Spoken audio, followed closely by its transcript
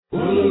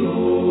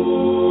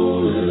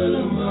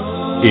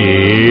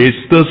It's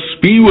the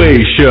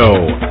Spiwe Show,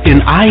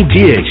 an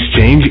idea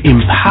exchange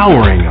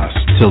empowering us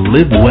to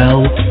live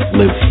well,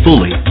 live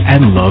fully,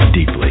 and love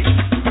deeply.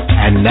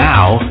 And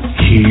now,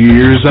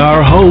 here's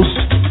our host,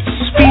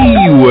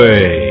 Spiwe.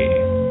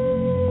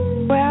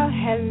 Well,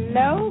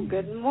 hello,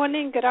 good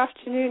morning, good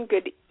afternoon,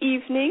 good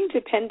evening,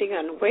 depending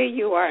on where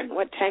you are and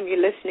what time you're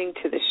listening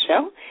to the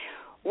show.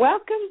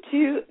 Welcome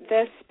to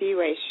the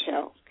Spiwe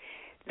Show.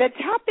 The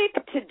topic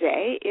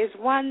today is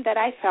one that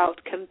I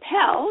felt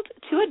compelled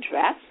to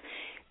address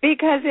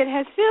because it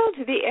has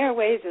filled the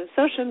airways and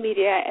social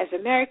media as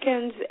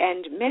Americans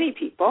and many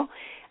people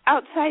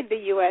outside the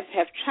U.S.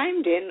 have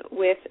chimed in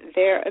with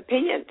their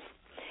opinions.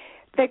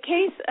 The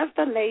case of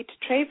the late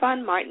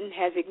Trayvon Martin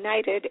has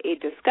ignited a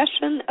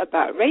discussion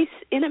about race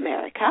in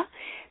America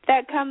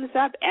that comes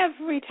up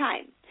every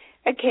time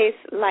a case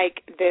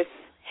like this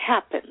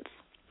happens.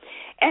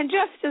 And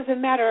just as a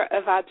matter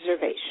of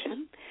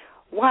observation,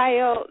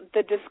 while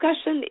the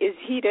discussion is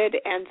heated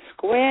and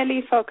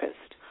squarely focused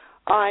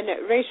on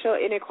racial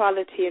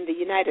inequality in the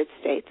United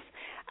States,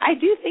 I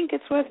do think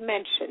it's worth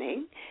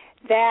mentioning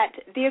that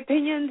the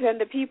opinions and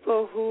the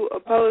people who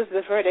oppose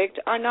the verdict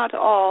are not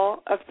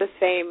all of the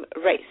same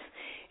race.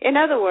 In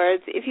other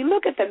words, if you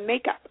look at the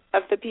makeup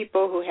of the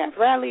people who have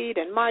rallied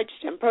and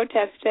marched and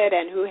protested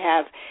and who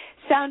have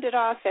sounded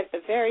off at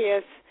the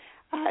various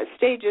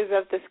stages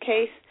of this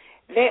case,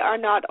 they are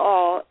not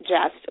all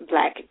just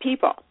black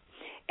people.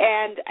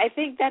 And I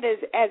think that is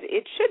as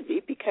it should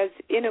be, because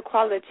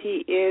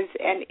inequality is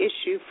an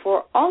issue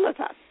for all of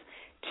us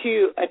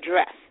to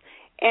address.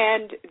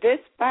 And this,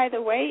 by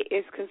the way,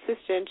 is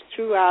consistent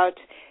throughout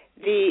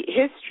the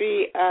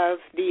history of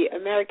the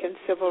American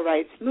Civil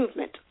Rights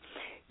Movement.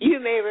 You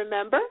may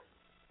remember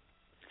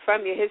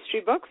from your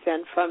history books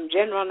and from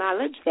general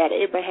knowledge that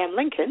Abraham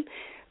Lincoln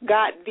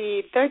got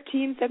the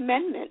 13th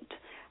Amendment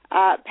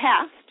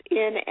passed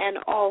in an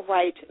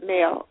all-white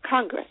male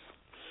Congress.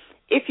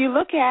 If you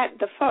look at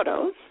the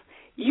photos,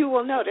 you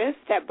will notice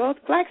that both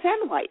blacks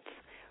and whites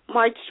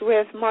marched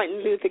with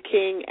Martin Luther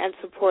King and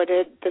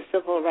supported the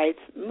civil rights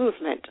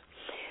movement.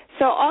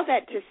 So all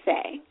that to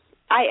say,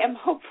 I am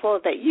hopeful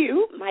that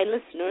you, my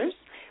listeners,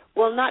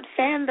 will not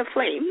fan the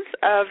flames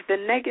of the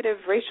negative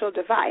racial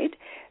divide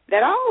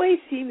that always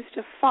seems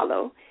to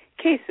follow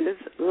cases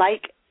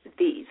like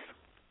these.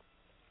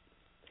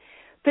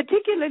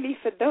 Particularly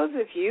for those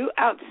of you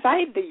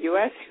outside the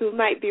U.S. who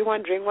might be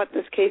wondering what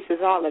this case is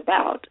all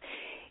about,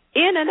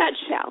 in a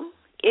nutshell,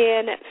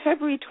 in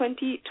February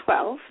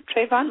 2012,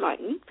 Trayvon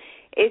Martin,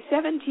 a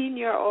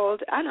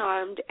 17-year-old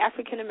unarmed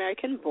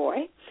African-American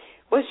boy,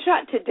 was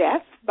shot to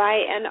death by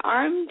an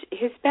armed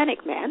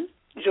Hispanic man,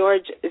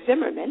 George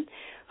Zimmerman,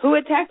 who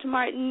attacked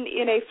Martin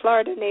in a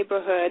Florida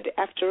neighborhood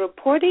after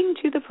reporting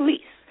to the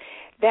police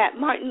that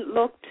Martin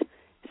looked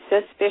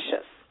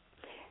suspicious.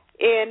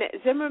 In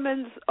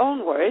Zimmerman's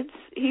own words,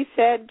 he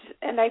said,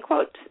 and I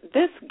quote,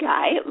 "This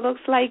guy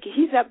looks like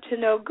he's up to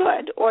no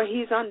good or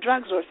he's on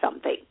drugs or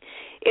something.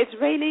 It's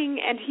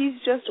raining and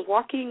he's just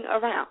walking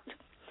around."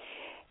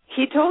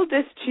 He told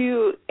this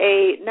to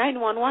a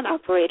 911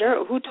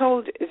 operator who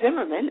told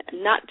Zimmerman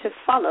not to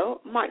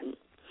follow Martin.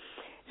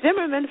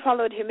 Zimmerman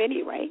followed him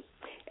anyway.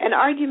 An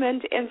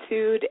argument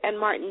ensued and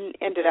Martin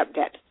ended up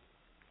dead.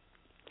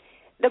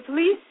 The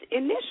police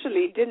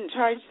initially didn't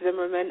charge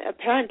Zimmerman,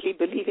 apparently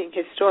believing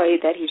his story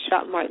that he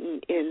shot Martin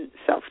in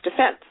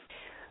self-defense.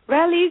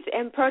 Rallies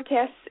and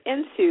protests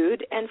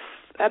ensued, and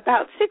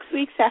about 6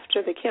 weeks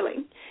after the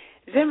killing,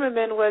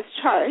 Zimmerman was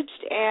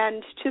charged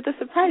and, to the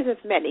surprise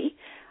of many,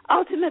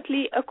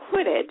 ultimately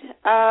acquitted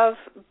of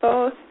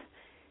both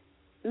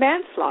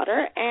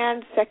manslaughter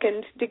and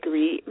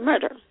second-degree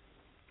murder.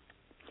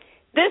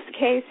 This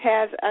case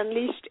has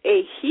unleashed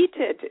a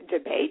heated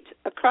debate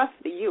across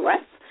the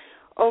U.S.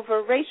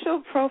 over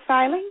racial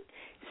profiling,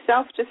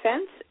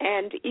 self-defense,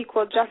 and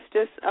equal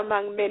justice,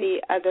 among many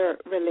other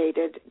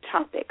related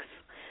topics.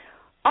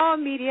 All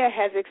media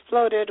has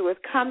exploded with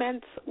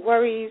comments,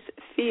 worries,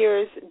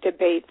 fears,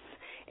 debates,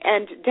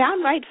 and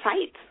downright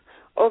fights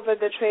over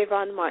the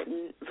Trayvon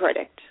Martin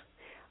verdict.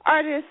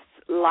 Artists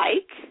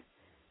like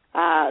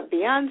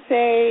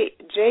Beyonce,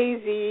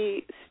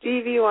 Jay-Z,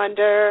 Stevie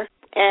Wonder,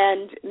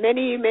 and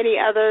many, many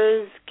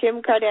others,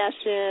 Kim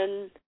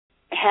Kardashian,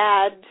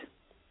 had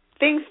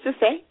things to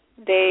say.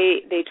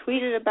 They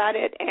tweeted about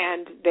it,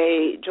 and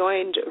they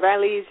joined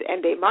rallies,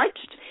 and they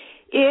marched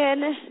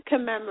in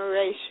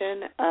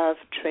commemoration of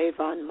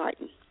Trayvon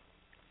Martin.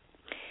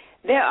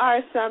 There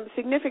are some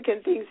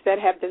significant things that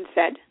have been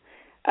said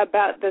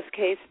about this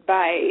case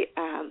by,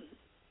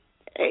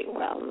 a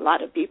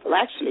lot of people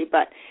actually,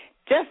 but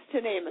just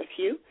to name a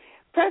few,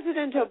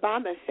 President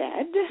Obama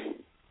said,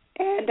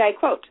 and I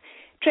quote,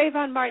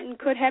 "Trayvon Martin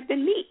could have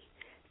been me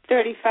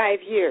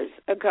 35 years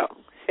ago,"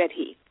 said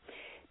he.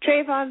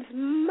 Trayvon's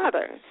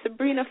mother,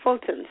 Sabrina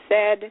Fulton,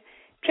 said,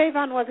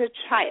 "Trayvon was a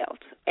child,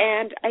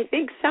 and I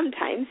think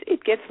sometimes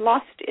it gets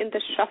lost in the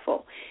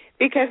shuffle,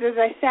 because as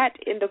I sat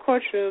in the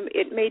courtroom,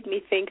 it made me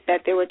think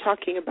that they were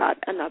talking about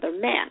another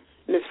man,"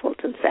 Ms.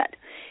 Fulton said.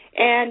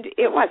 And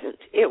it wasn't.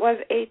 It was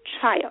a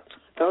child.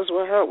 Those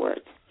were her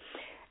words.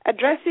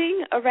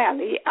 Addressing a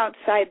rally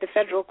outside the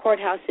federal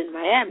courthouse in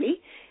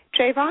Miami,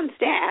 Trayvon's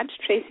dad,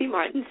 Tracy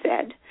Martin,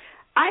 said,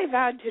 "I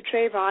vowed to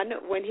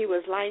Trayvon when he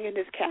was lying in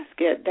his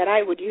casket that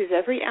I would use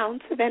every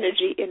ounce of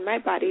energy in my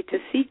body to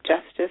seek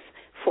justice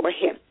for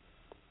him."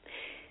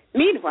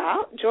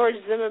 Meanwhile, George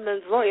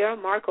Zimmerman's lawyer,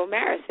 Mark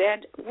O'Mara,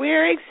 said,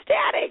 "We're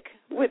ecstatic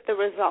with the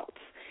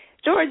results.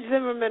 George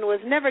Zimmerman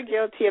was never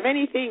guilty of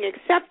anything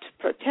except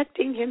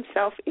protecting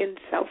himself in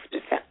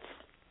self-defense."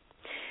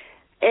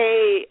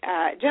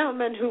 A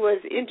gentleman who was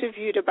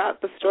interviewed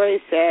about the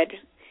story said,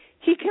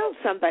 "He killed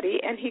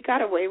somebody and he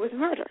got away with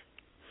murder."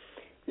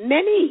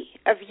 Many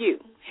of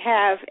you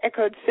have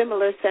echoed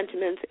similar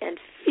sentiments and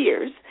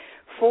fears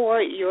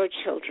for your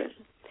children.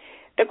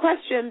 The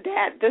question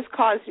that this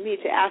caused me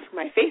to ask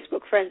my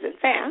Facebook friends and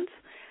fans,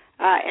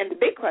 and the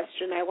big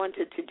question I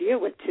wanted to deal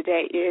with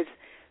today is,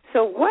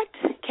 so what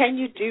can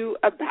you do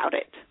about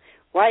it?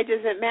 Why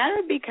does it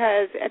matter?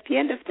 Because at the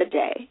end of the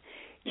day,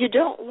 you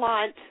don't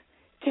want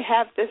to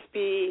have this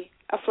be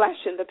a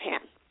flash in the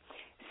pan.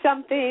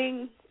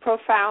 Something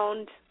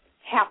profound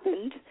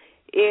happened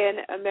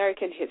in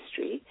American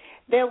history.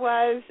 There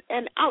was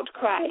an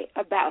outcry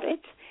about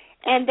it.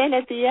 And then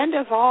at the end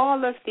of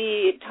all of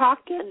the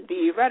talk and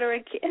the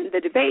rhetoric and the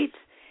debate,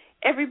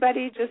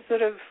 everybody just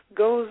sort of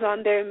goes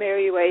on their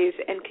merry ways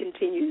and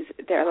continues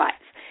their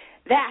lives.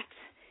 That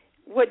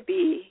would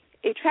be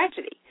a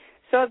tragedy.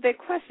 So the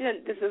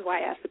question, this is why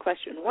I asked the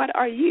question, what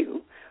are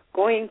you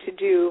going to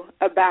do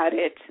about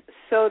it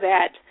so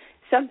that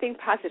something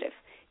positive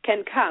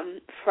can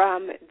come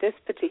from this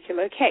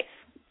particular case?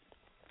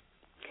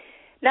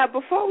 Now,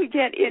 before we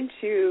get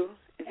into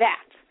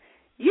that,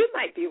 you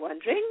might be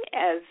wondering,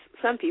 as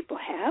some people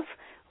have,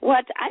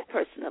 what I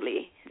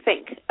personally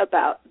think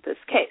about this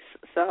case.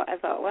 So I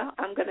thought, well,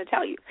 I'm going to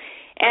tell you.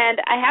 And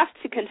I have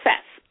to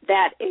confess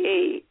that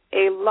a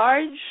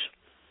large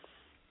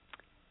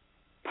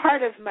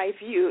part of my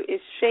view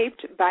is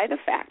shaped by the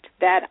fact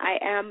that I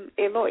am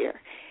a lawyer.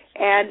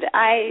 And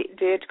I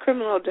did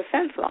criminal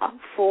defense law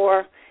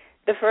for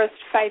the first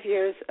 5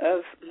 years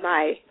of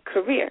my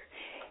career.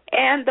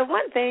 And the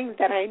one thing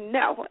that I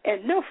know,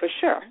 and know for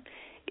sure,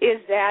 is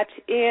that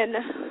in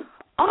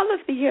all of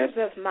the years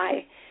of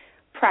my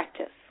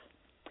practice,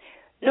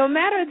 no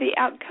matter the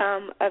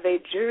outcome of a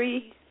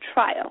jury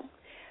trial,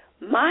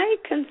 my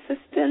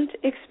consistent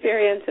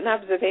experience and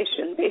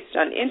observation based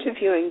on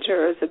interviewing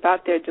jurors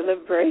about their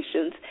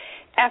deliberations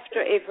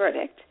after a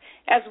verdict,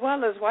 as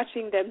well as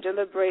watching them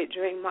deliberate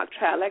during mock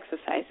trial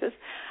exercises,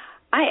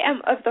 I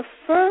am of the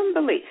firm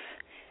belief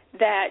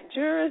that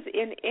jurors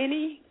in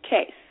any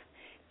case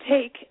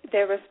take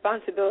their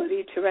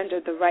responsibility to render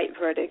the right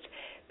verdict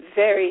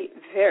very,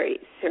 very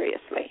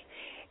seriously.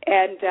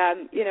 And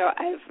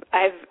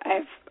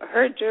I've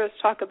heard jurors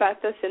talk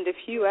about this, and if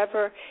you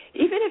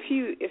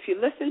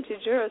listen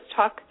to jurors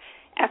talk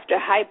after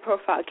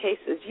high-profile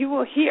cases, you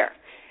will hear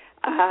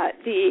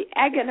the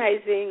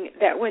agonizing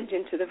that went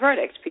into the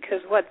verdict,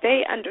 because what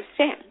they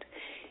understand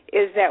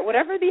is that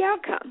whatever the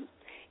outcome,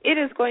 it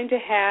is going to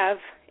have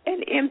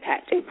an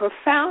impact, a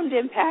profound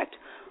impact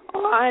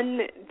on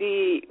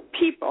the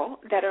people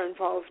that are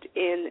involved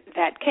in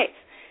that case.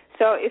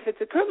 So if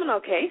it's a criminal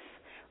case,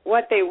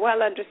 what they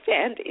well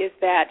understand is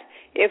that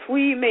if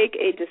we make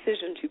a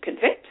decision to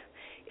convict,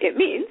 it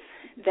means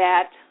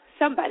that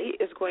somebody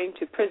is going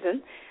to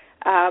prison,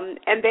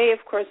 and they,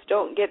 of course,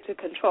 don't get to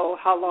control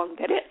how long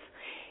that is.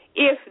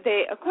 If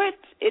they acquit,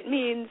 it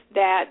means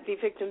that the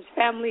victim's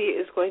family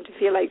is going to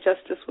feel like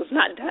justice was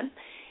not done,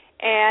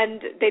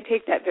 and they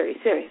take that very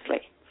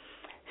seriously.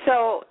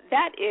 So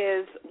that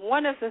is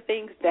one of the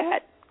things that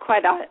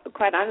quite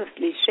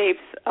honestly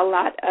shapes a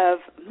lot of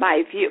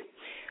my view.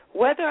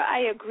 Whether I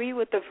agree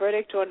with the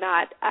verdict or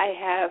not, I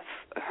have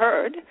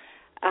heard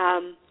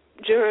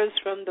jurors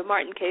from the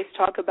Martin case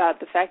talk about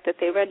the fact that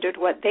they rendered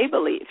what they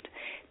believed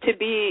to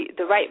be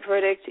the right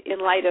verdict in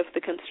light of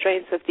the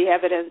constraints of the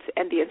evidence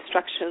and the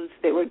instructions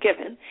they were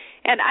given.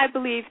 And I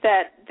believe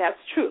that that's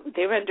true.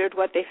 They rendered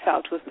what they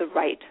felt was the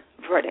right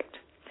verdict.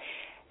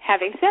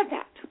 Having said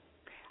that,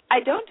 I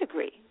don't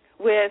agree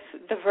with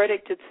the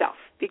verdict itself,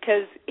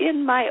 because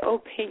in my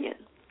opinion,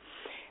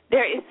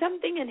 there is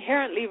something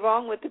inherently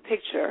wrong with the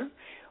picture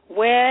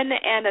when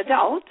an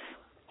adult,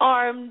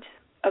 armed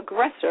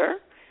aggressor,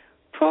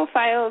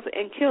 profiles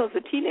and kills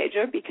a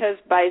teenager because,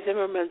 by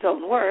Zimmerman's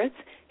own words,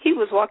 he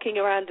was walking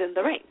around in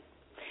the rain.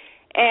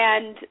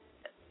 And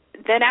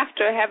then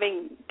after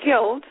having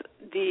killed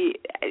the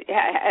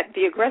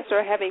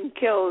aggressor, having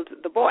killed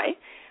the boy,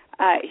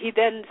 he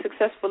then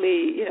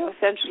successfully,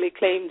 essentially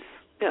claims,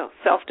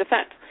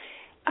 self-defense.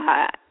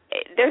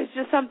 There's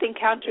just something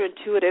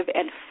counterintuitive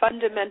and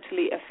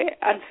fundamentally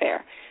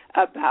unfair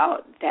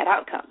about that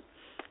outcome.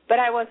 But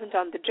I wasn't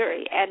on the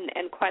jury,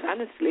 and quite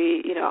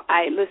honestly,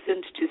 I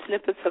listened to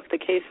snippets of the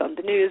case on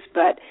the news,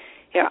 but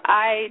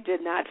I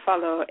did not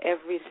follow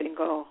every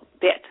single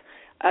bit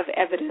of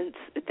evidence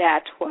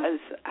that was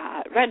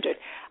rendered.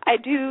 I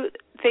do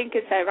think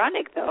it's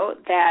ironic, though,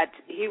 that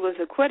he was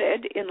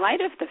acquitted in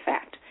light of the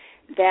fact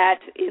that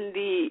in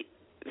the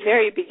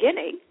very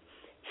beginning,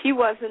 he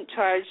wasn't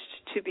charged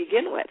to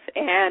begin with.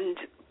 And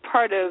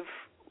part of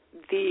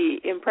the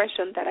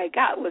impression that I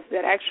got was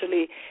that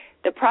actually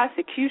the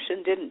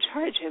prosecution didn't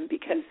charge him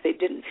because they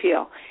didn't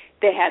feel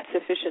they had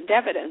sufficient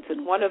evidence.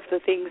 And one of the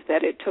things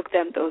that it took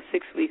them those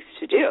 6 weeks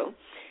to do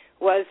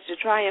was to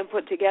try and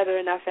put together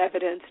enough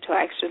evidence to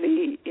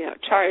actually,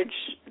 charge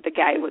the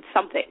guy with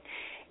something.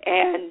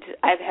 And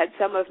I've had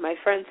some of my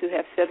friends who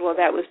have said, well,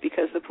 that was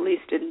because the police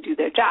didn't do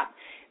their job.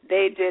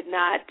 They did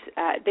not,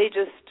 they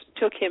just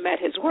took him at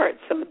his word.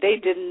 So they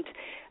didn't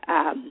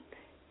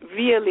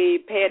really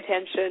pay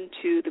attention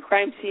to the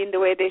crime scene the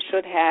way they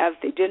should have.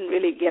 They didn't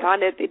really get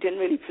on it. They didn't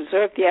really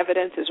preserve the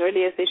evidence as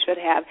early as they should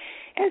have.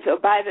 And so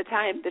by the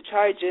time the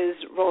charges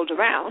rolled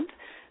around,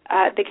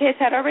 the case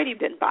had already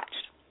been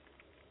botched.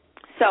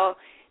 So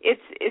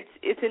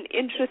it's an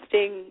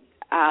interesting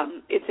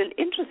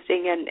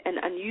and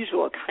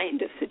unusual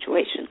kind of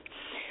situation.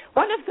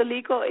 One of the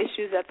legal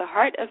issues at the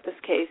heart of this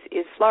case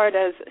is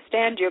Florida's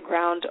Stand Your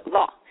Ground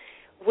law,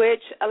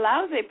 which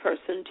allows a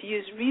person to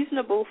use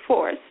reasonable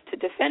force to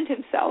defend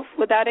himself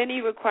without any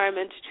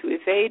requirement to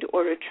evade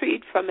or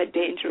retreat from a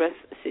dangerous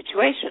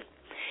situation.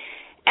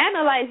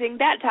 Analyzing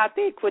that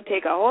topic would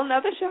take a whole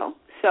nother show,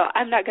 so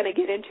I'm not going to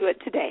get into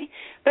it today.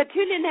 But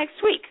tune in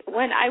next week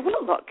when I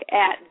will look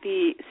at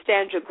the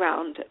Stand Your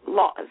Ground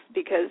laws,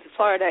 because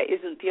Florida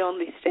isn't the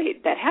only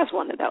state that has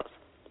one of those.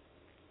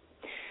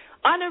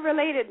 On a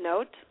related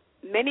note,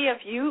 many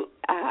of you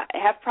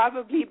have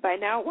probably by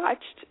now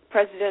watched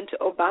President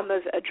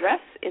Obama's address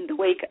in the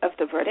wake of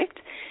the verdict.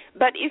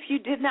 But if you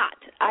did not,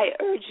 I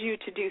urge you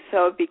to do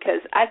so,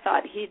 because I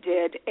thought he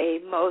did a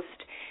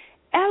most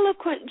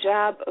eloquent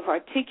job of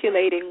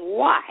articulating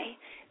why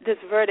this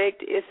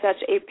verdict is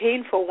such a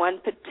painful one,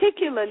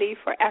 particularly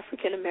for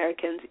African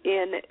Americans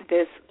in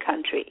this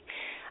country.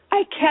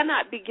 I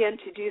cannot begin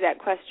to do that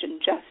question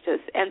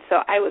justice, and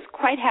so I was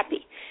quite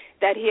happy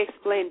that he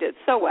explained it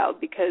so well,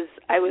 because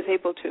I was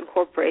able to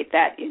incorporate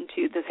that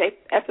into this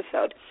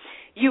episode.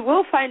 You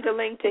will find a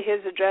link to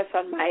his address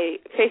on my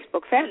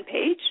Facebook fan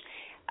page,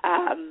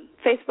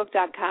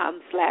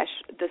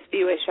 facebook.com/The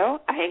Spiwe Show.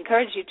 I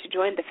encourage you to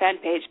join the fan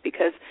page,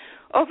 because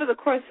over the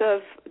course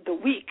of the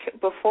week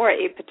before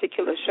a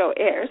particular show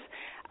airs,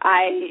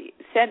 I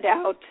send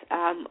out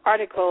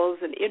articles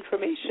and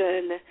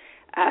information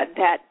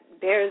that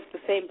bears the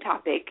same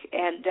topic,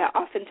 and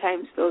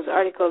oftentimes those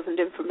articles and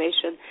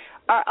information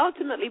are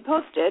ultimately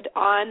posted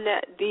on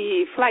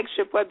the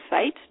flagship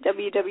website,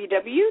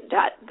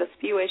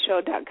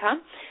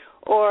 www.thespiweshow.com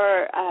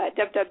or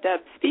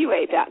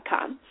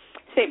www.spiwe.com,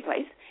 same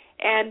place.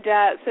 And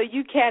so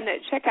you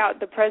can check out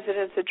the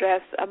President's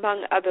address,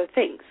 among other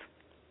things.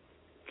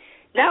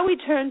 Now we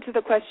turn to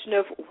the question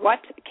of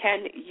what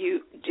can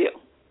you do?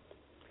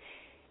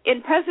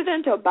 In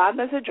President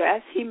Obama's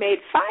address, he made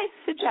 5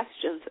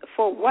 suggestions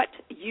for what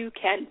you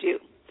can do.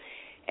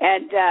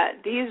 And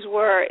these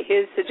were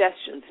his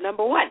suggestions.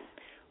 Number 1,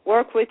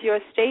 work with your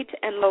state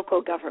and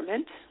local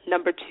government.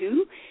 Number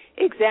 2,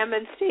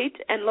 examine state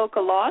and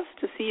local laws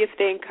to see if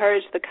they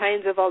encourage the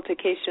kinds of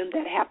altercation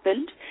that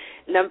happened.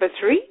 Number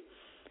 3,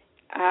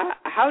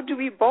 how do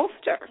we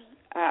bolster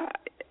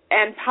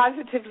and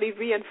positively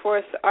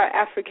reinforce our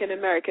African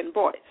American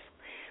boys?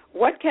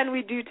 What can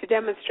we do to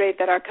demonstrate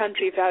that our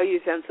country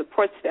values and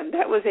supports them?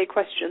 That was a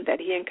question that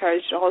he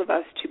encouraged all of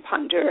us to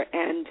ponder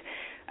and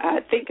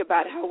think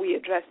about how we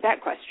address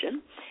that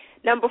question.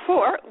 Number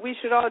 4, we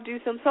should all do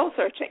some soul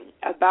searching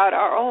about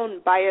our own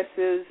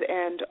biases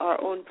and our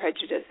own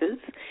prejudices.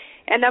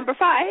 And number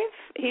 5,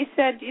 he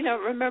said,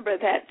 remember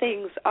that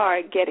things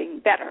are getting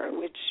better,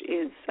 which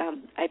is,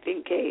 I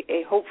think,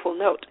 a hopeful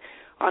note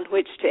on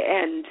which to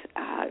end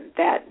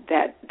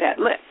that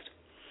list.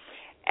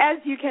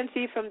 As you can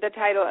see from the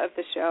title of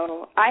the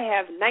show, I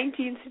have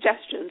 19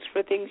 suggestions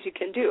for things you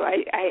can do.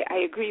 I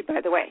agree,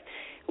 by the way,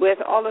 with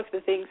all of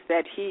the things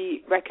that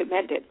he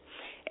recommended.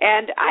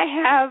 And I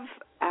have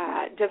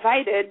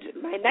divided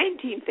my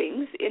 19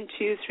 things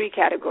into 3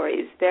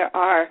 categories. There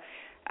are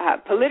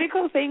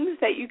political things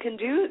that you can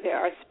do, there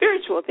are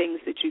spiritual things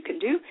that you can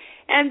do,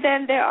 and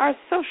then there are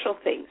social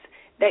things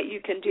that you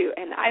can do.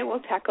 And I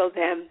will tackle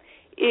them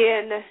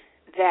in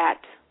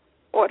that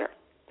order.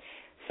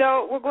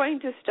 So we're going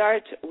to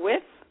start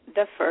with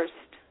the first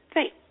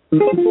thing.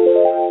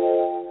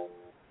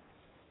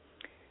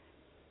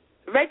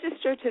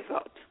 Register to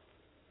vote.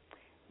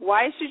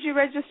 Why should you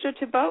register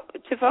to vote?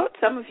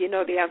 Some of you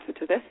know the answer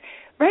to this.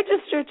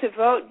 Register to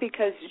vote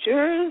because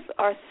jurors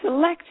are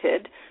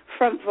selected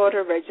from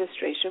voter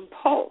registration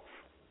polls.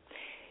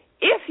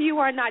 If you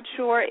are not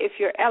sure if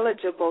you're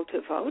eligible to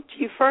vote,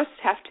 you first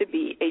have to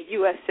be a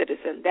U.S.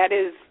 citizen. That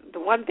is the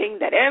one thing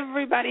that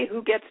everybody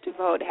who gets to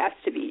vote has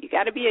to be. You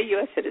got to be a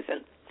U.S.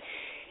 citizen.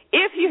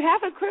 If you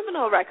have a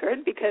criminal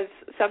record, because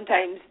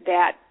sometimes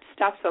that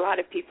stops a lot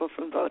of people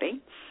from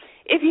voting,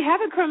 if you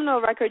have a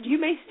criminal record, you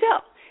may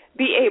still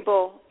be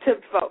able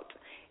to vote,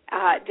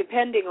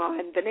 depending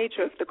on the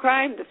nature of the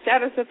crime, the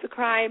status of the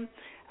crime,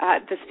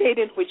 the state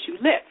in which you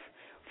live.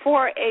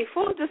 For a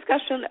full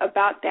discussion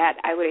about that,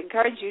 I would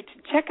encourage you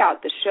to check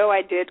out the show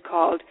I did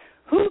called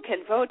Who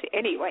Can Vote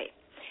Anyway?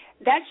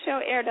 That show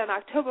aired on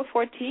October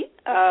 14th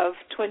of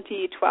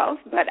 2012,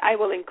 but I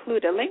will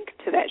include a link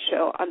to that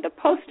show on the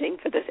posting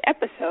for this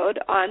episode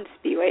on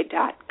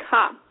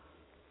Spiwe.com.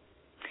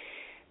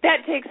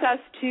 That takes us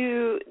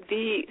to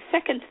the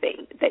second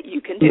thing that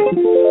you can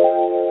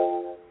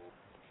do.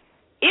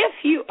 If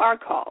you are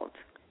called,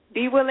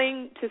 be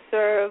willing to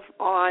serve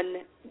on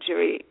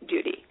jury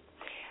duty.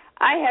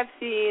 I have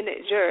seen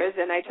jurors,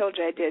 and I told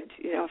you I did,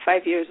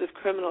 5 years of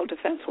criminal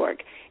defense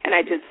work, and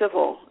I did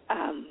civil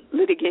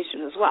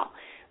litigation as well.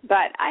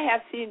 But I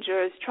have seen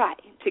jurors try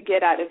to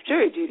get out of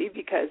jury duty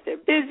because they're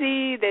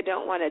busy, they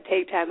don't want to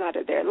take time out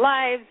of their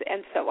lives,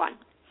 and so on.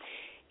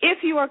 If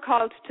you are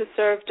called to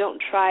serve,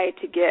 don't try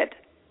to get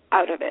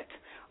out of it.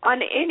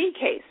 On any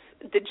case,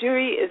 the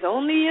jury is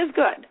only as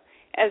good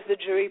as the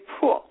jury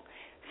pool.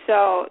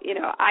 So,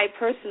 I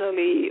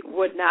personally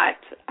would not,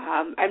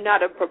 I'm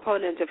not a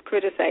proponent of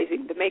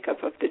criticizing the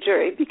makeup of the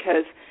jury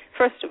because,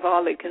 first of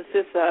all, it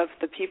consists of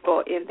the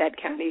people in that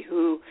county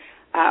who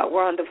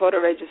were on the voter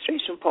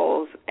registration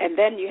polls, and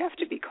then you have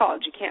to be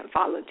called. You can't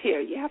volunteer.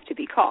 You have to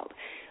be called.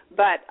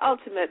 But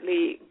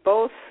ultimately,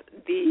 both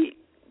the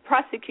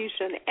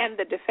prosecution and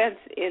the defense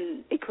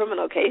in a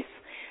criminal case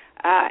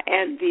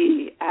and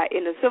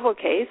in a civil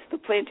case, the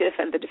plaintiff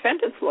and the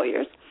defendant's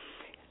lawyers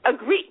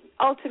agree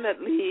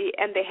ultimately,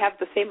 and they have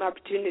the same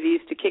opportunities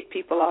to kick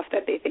people off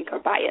that they think are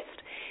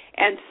biased.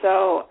 And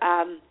so,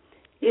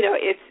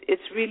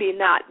 it's really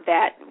not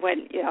that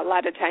when, a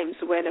lot of times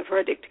when a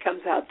verdict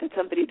comes out that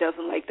somebody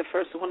doesn't like the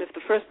first one, if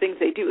the first things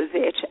they do is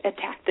they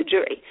attack the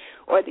jury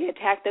or they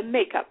attack the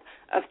makeup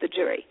of the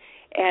jury.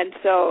 And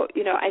so,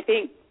 I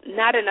think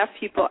not enough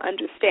people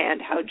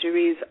understand how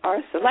juries are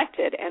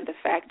selected and the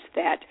fact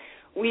that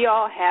we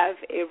all have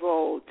a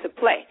role to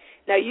play.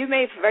 Now, you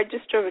may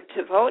register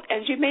to vote,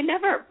 and you may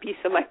never be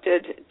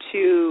selected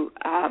to,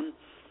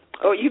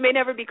 or you may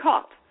never be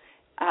called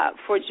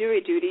for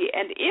jury duty.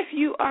 And if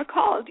you are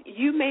called,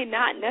 you may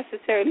not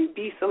necessarily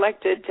be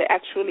selected to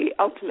actually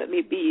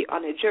ultimately be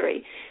on a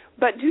jury.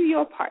 But do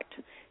your part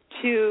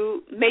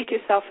to make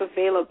yourself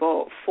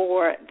available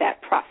for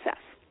that process.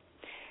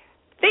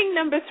 Thing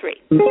number 3.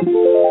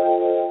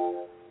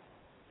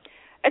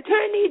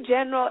 Attorney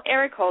General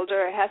Eric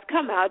Holder has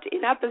come out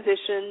in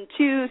opposition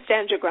to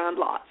stand your ground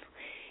laws.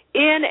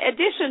 In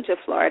addition to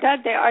Florida,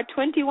 there are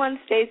 21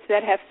 states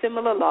that have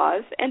similar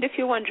laws, and if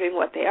you're wondering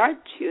what they are,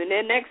 tune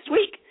in next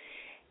week.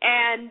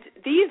 And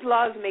these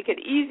laws make it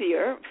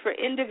easier for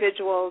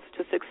individuals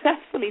to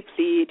successfully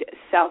plead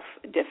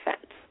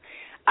self-defense.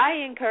 I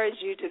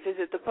encourage you to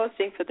visit the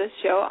posting for this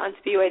show on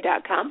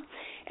Spiwe.com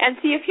and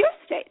see if your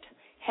state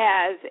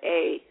has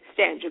a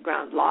stand your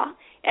ground law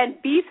and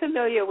be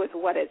familiar with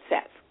what it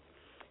says.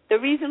 The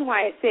reason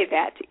why I say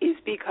that is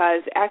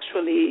because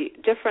actually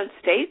different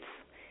states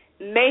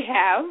may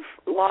have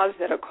laws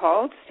that are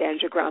called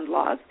stand your ground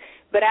laws,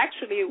 but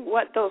actually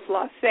what those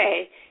laws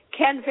say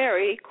can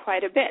vary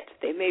quite a bit.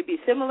 They may be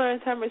similar in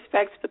some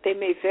respects, but they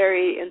may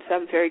vary in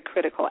some very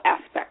critical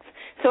aspects.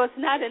 So it's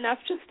not enough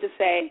just to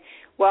say,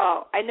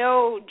 well, I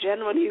know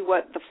generally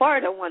what the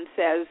Florida one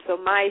says, so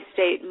my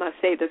state must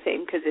say the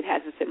same because it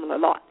has a similar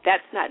law.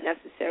 That's not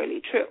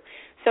necessarily true.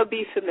 So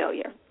be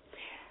familiar.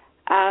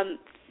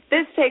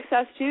 This takes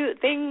us to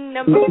thing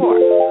number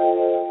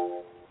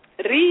 4.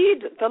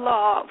 Read the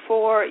law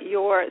for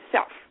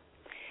yourself.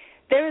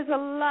 There is a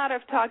lot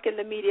of talk in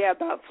the media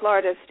about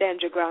Florida's stand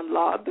your ground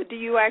law, but do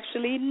you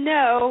actually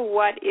know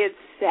what it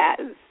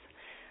says?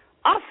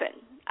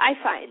 Often, I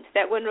find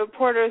that when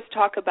reporters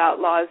talk about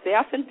laws, they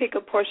often pick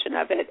a portion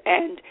of it,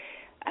 and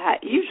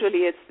usually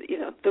it's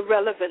the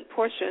relevant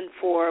portion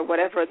for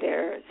whatever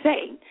they're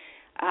saying.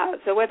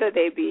 So whether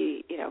they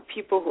be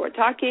people who are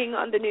talking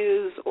on the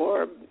news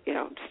or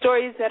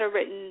stories that are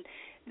written,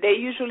 they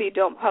usually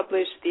don't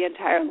publish the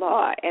entire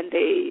law, and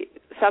they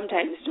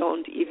sometimes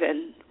don't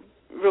even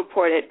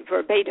report it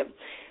verbatim.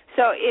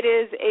 So it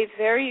is a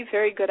very,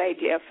 very good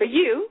idea for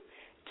you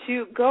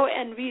to go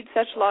and read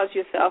such laws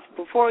yourself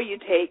before you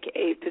take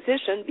a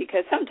position,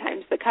 because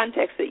sometimes the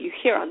context that you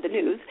hear on the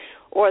news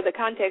or the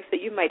context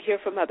that you might hear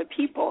from other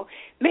people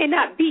may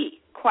not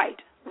be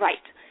quite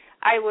right.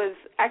 I was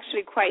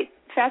actually quite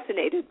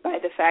fascinated by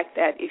the fact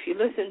that if you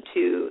listen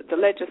to the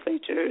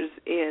legislatures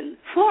in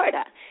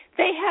Florida,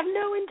 they have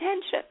no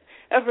intention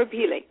of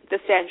repealing the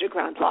stand your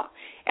ground law.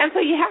 And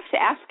so you have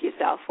to ask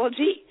yourself, well,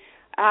 gee,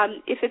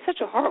 if it's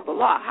such a horrible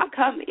law, how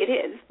come it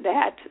is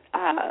that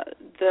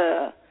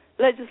the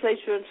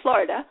legislature in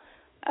Florida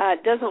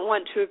doesn't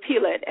want to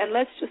repeal it? And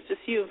let's just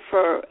assume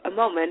for a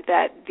moment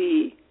that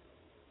the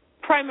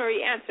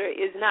primary answer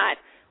is not,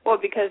 well,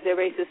 because they're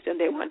racist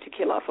and they want to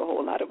kill off a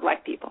whole lot of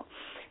black people.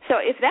 So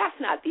if that's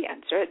not the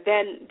answer,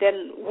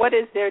 then what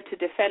is there to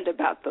defend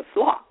about this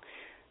law?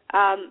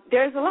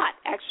 There's a lot,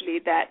 actually,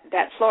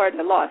 that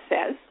Florida law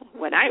says,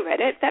 when I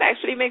read it, that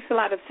actually makes a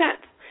lot of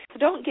sense. So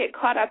don't get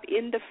caught up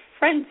in the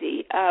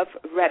frenzy of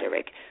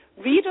rhetoric.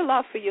 Read a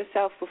law for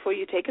yourself before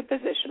you take a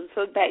position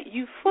so that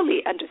you fully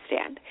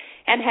understand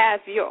and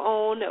have your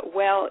own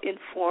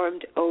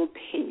well-informed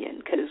opinion,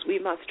 because we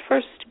must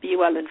first be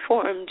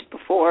well-informed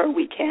before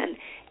we can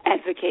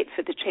advocate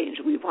for the change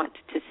we want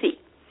to see.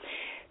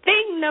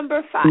 Thing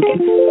number 5,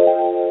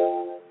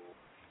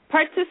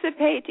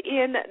 participate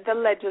in the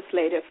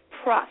legislative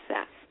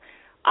process.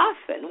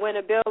 Often when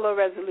a bill or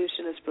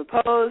resolution is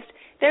proposed,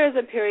 there is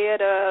a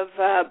period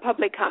of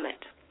public comment.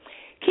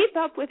 Keep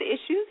up with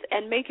issues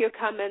and make your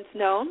comments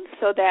known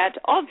so that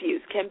all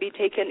views can be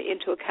taken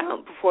into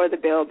account before the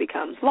bill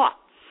becomes law.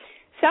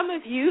 Some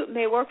of you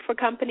may work for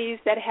companies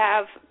that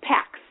have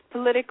PACs,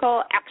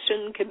 political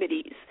action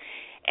committees,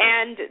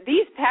 and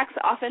these PACs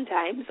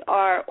oftentimes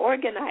are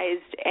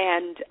organized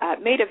and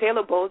made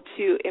available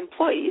to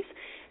employees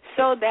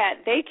so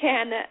that they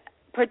can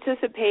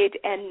participate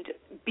and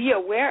be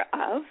aware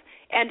of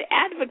and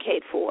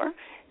advocate for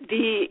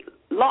the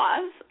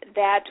laws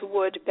that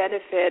would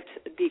benefit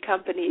the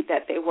company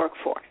that they work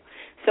for.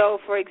 So,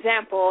 for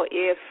example,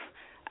 if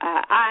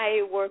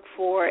I work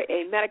for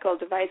a medical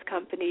device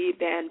company,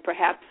 then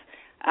perhaps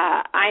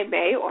I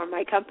may, or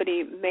my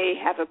company may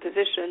have a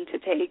position to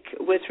take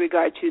with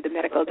regard to the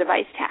medical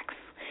device tax.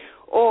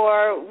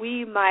 Or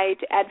we might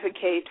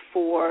advocate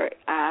for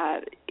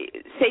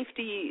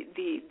safety,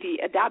 the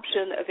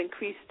adoption of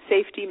increased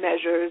safety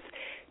measures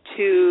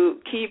to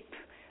keep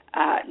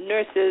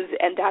nurses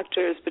and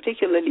doctors,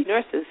 particularly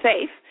nurses,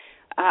 safe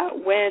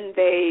when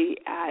they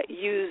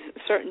use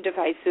certain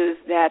devices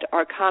that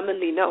are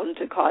commonly known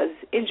to cause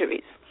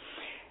injuries.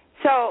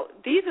 So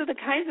these are the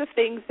kinds of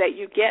things that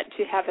you get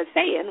to have a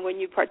say in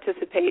when you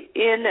participate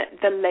in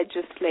the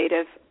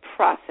legislative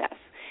process.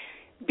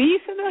 Be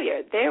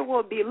familiar. There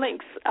will be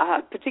links,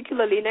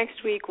 particularly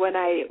next week when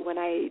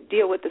I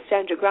deal with the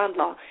Stand Your Ground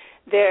law.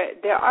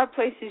 There are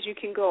places you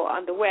can go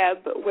on the web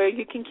where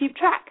you can keep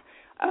track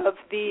of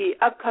the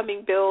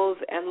upcoming bills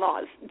and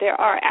laws. There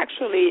are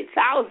actually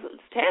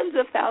thousands, tens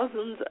of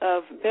thousands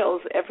of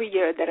bills every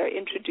year that are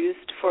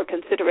introduced for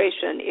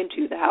consideration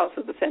into the House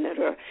or the Senate,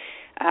 or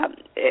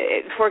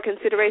for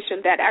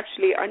consideration that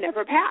actually are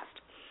never passed.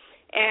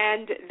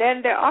 And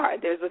then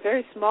there's a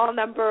very small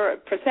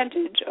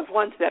percentage of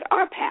ones that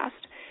are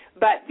passed,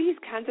 but these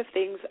kinds of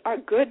things are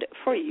good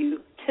for you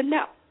to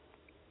know.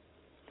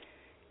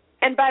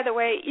 And by the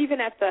way, even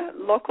at the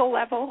local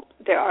level,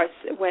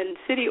 when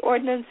city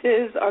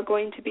ordinances are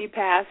going to be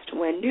passed,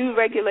 when new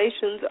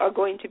regulations are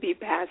going to be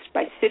passed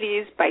by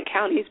cities, by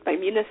counties, by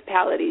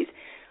municipalities,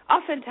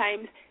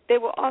 oftentimes they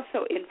will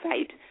also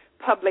invite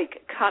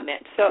public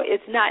comment. So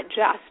it's not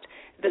just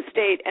the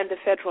state and the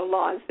federal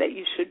laws that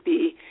you should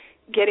be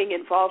getting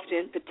involved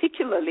in,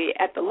 particularly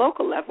at the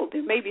local level.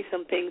 There may be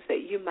some things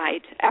that you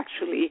might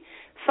actually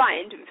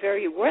find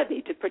very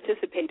worthy to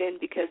participate in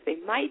because they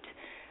might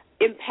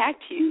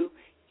impact you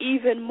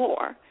even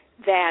more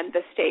than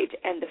the state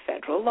and the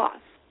federal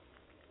laws.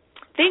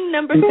 Thing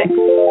number 6.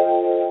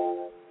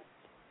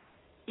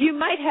 You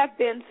might have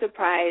been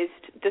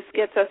surprised. This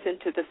gets us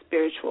into the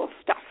spiritual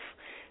stuff.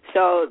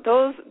 So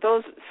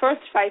those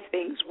first 5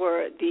 things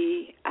were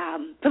the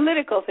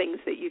political things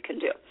that you can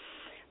do.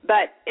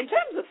 But in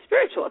terms of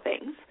spiritual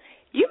things,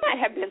 you might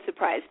have been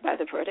surprised by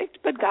the verdict,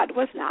 but God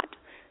was not.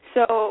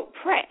 So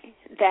pray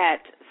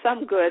that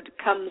some good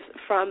comes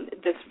from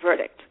this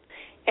verdict.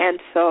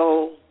 And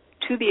so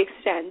to the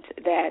extent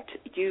that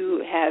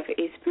you have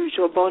a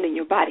spiritual bone in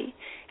your body,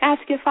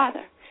 ask your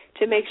Father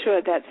to make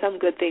sure that some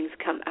good things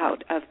come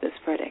out of this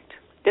verdict.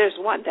 There's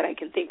one that I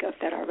can think of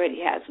that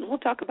already has, and we'll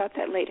talk about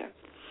that later.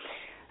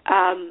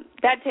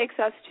 That takes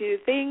us to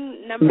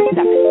thing number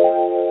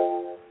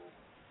 7.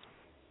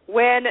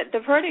 When the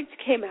verdict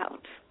came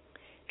out,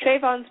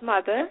 Trayvon's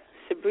mother,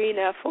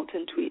 Sabrina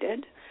Fulton,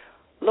 tweeted,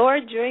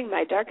 "Lord, during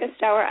my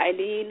darkest hour, I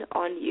lean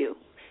on you.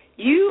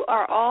 You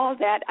are all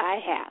that I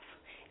have.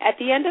 At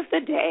the end of the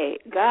day,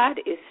 God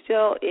is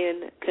still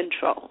in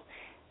control.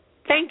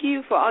 Thank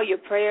you for all your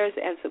prayers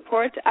and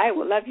support. I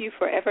will love you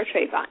forever,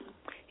 Trayvon.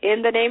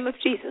 In the name of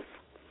Jesus."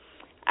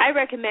 I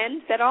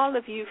recommend that all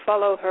of you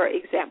follow her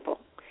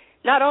example.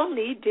 Not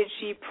only did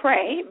she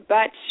pray,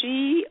 but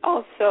she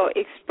also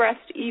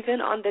expressed, even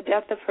on the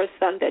death of her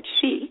son, that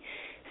she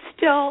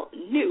still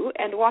knew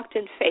and walked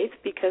in faith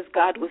because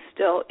God was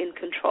still in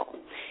control.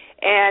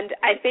 And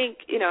I think,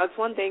 it's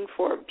one thing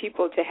for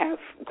people to have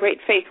great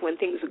faith when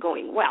things are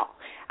going well.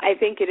 I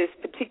think it is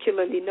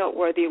particularly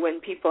noteworthy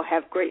when people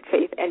have great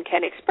faith and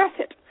can express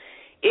it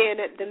in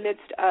the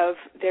midst of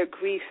their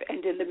grief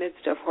and in the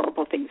midst of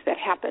horrible things that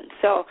happen.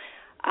 So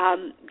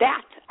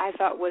that, I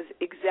thought, was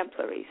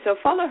exemplary. So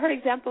follow her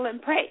example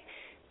and pray.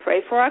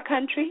 Pray for our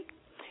country.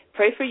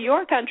 Pray for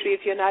your country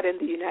if you're not in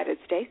the United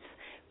States.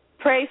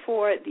 Pray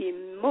for the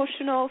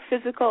emotional,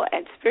 physical,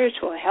 and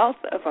spiritual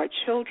health of our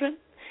children.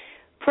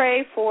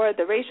 Pray for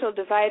the racial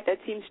divide that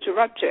seems to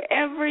rupture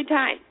every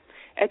time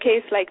a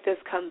case like this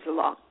comes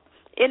along.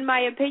 In my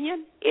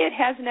opinion, it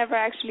has never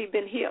actually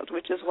been healed,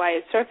 which is why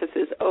it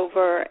surfaces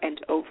over and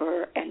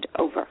over and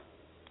over.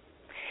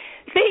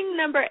 Thing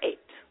number 8.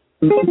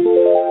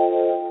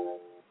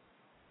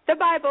 The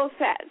Bible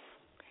says,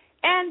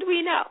 and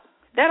we know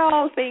that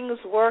all things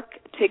work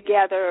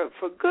together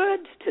for good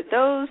to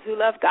those who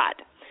love God,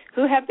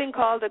 who have been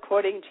called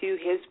according to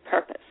his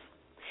purpose.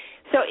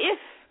 So if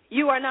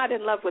you are not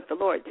in love with the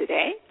Lord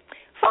today,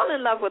 fall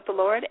in love with the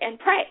Lord and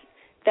pray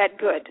that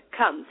good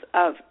comes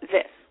of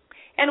this.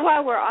 And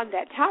while we're on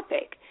that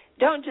topic,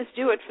 don't just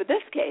do it for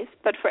this case,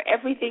 but for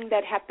everything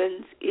that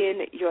happens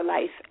in your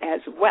life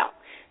as well.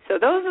 So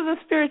those are the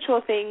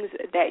spiritual things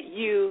that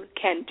you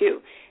can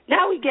do.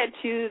 Now we get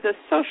to the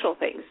social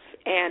things,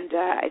 and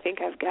I think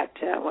I've got,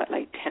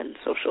 10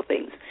 social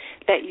things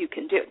that you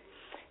can do.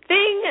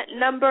 Thing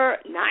number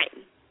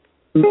 9.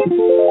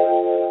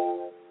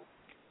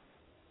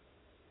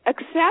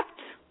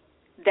 Accept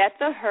that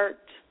the hurt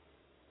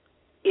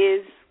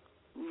is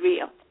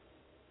real.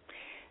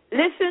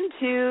 Listen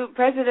to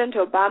President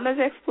Obama's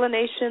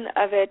explanation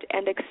of it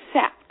and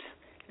accept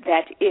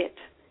that it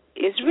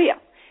is real.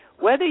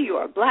 Whether you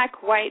are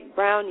black, white,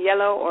 brown,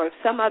 yellow, or of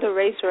some other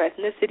race or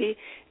ethnicity,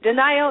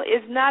 denial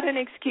is not an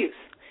excuse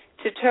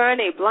to turn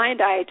a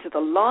blind eye to the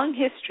long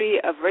history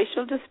of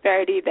racial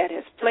disparity that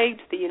has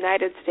plagued the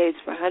United States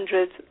for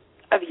hundreds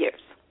of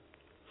years.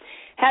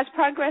 Has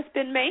progress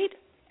been made?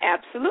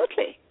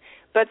 Absolutely.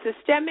 But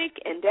systemic,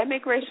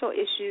 endemic racial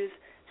issues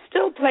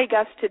still plague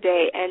us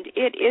today, and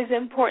it is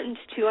important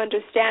to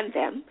understand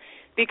them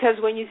because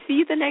when you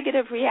see the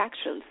negative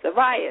reactions, the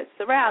riots,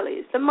 the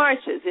rallies, the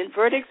marches in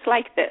verdicts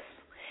like this,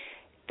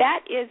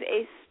 that is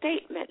a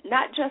statement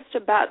not just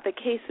about the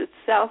case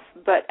itself,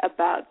 but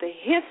about the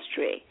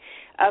history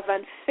of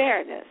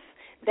unfairness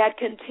that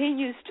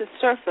continues to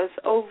surface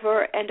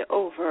over and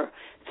over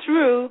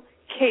through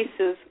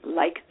cases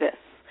like this.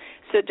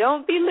 So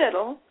don't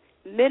belittle,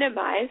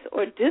 minimize,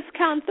 or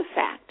discount the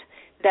fact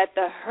that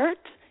the hurt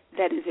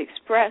that is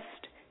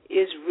expressed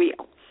is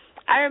real.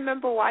 I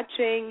remember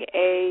watching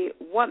a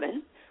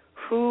woman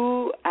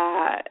who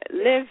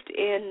lived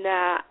in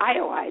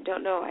Iowa. I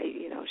don't know.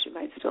 She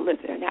might still live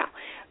there now.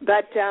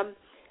 But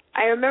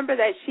I remember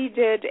that she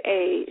did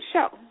a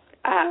show.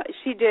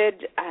 She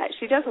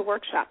does a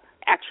workshop,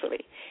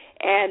 actually.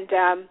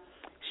 And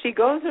she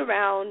goes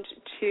around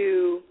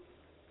to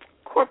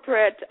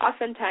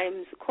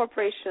oftentimes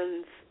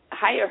corporations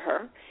hire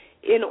her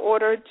in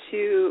order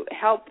to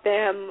help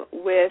them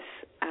with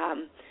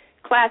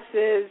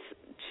classes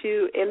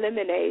to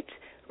eliminate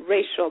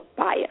racial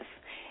bias.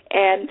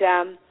 And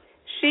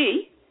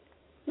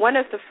one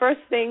of the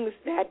first things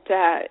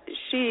that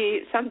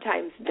she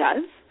sometimes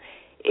does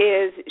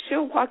is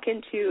she'll walk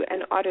into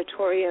an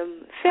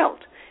auditorium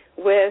filled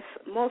with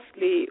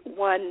mostly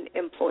one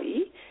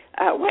employee,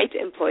 white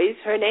employees.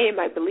 Her name,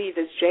 I believe,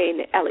 is Jane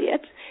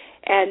Elliott,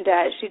 and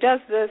she does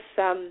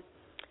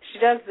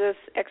this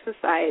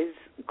exercise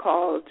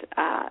called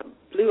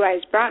Blue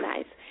Eyes, Brown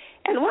Eyes.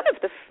 And one of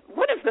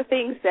the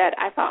things that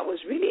I thought was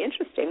really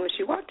interesting was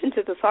she walked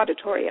into this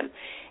auditorium,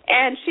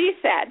 and she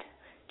said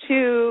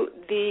to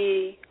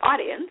the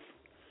audience,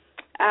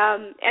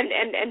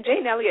 and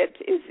Jane Elliott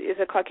is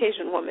a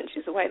Caucasian woman.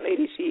 She's a white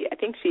lady. I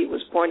think she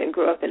was born and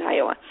grew up in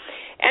Iowa.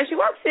 And she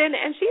walks in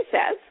and she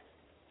says,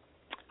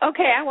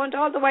 okay, I want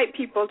all the white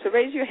people to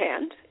raise your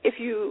hand if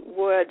you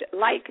would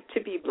like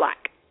to be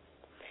black.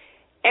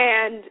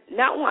 And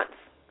not once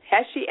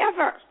has she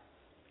ever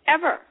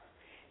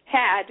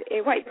had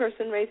a white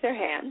person raise their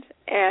hand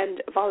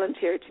and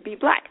volunteer to be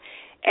black.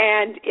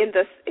 And in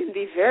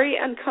the very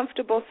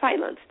uncomfortable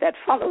silence that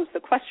follows the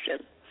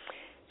question,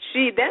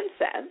 she then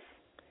says,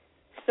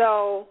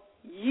 so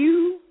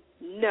you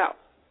know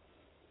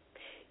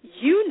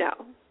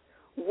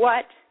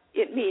what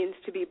it means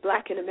to be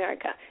black in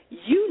America.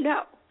 You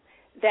know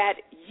that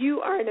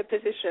you are in a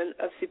position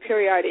of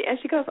superiority. And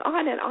she goes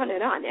on and on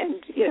and on. And,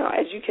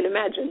 as you can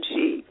imagine,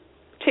 she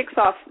ticks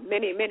off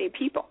many, many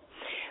people.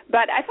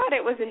 But I thought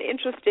it was an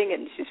interesting,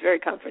 and she's very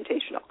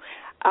confrontational,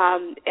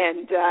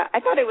 I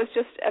thought it was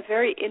just a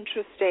very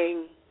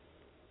interesting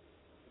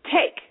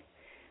take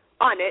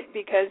on it,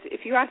 because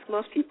if you ask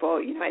most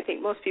people, I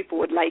think most people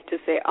would like to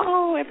say,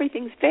 oh,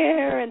 everything's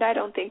fair, and I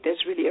don't think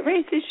there's really a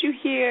race issue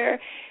here,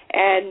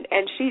 and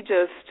she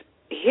just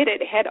hit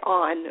it head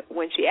on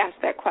when she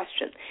asked that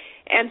question.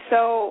 And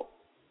so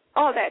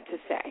all that to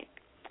say,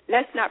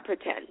 let's not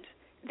pretend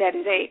that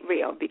it ain't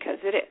real, because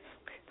it is.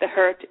 The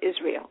hurt is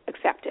real.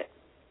 Accept it.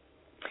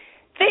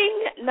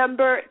 Thing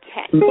number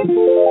 10.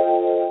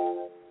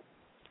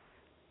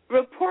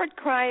 Report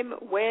crime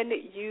when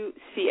you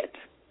see it.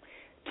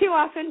 Too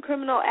often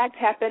criminal acts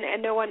happen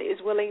and no one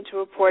is willing to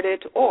report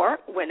it, or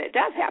when it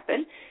does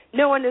happen,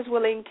 no one is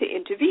willing to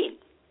intervene.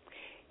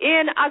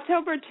 In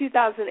October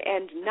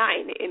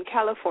 2009 in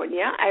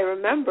California, I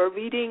remember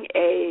reading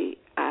a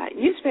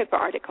newspaper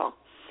article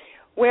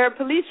where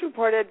police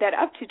reported that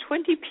up to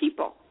 20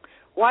 people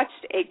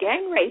watched a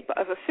gang rape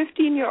of a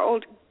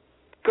 15-year-old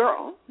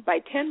girl by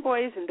 10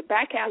 boys in the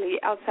back alley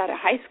outside a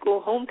high school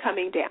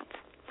homecoming dance.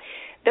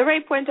 The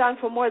rape went on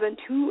for more than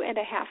 2.5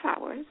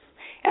 hours.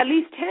 At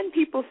least 10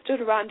 people stood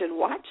around and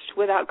watched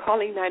without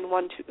calling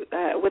 911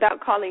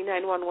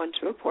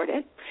 to report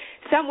it.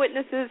 Some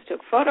witnesses took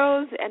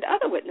photos, and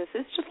other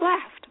witnesses just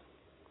laughed.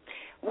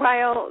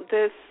 while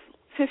this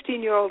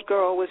 15-year-old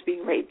girl was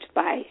being raped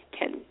by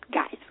 10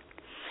 guys.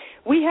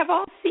 We have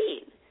all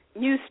seen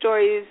news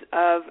stories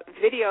of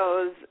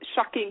videos,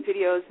 shocking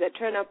videos that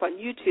turn up on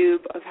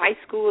YouTube of high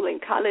school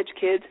and college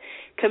kids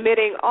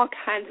committing all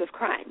kinds of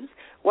crimes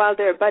while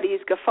their buddies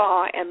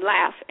guffaw and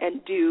laugh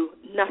and do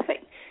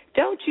nothing.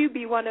 Don't you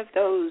be one of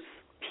those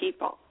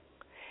people.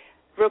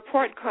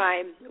 Report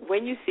crime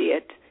when you see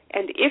it,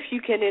 and if you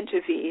can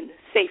intervene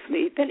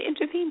safely, then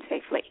intervene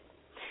safely.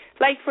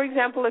 Like, for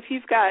example, if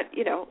you've got,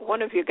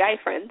 one of your guy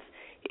friends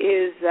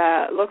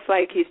looks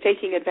like he's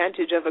taking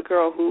advantage of a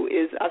girl who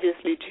is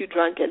obviously too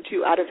drunk and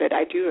too out of it.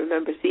 I do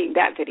remember seeing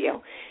that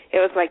video. It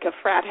was like a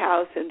frat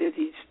house, and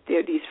there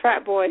are these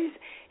frat boys,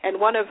 and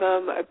one of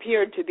them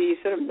appeared to be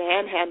sort of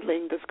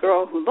manhandling this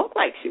girl who looked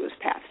like she was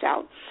passed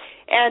out.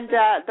 And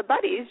the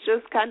buddies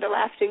just kind of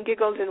laughed and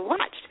giggled and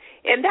watched.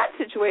 In that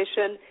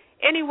situation,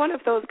 any one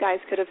of those guys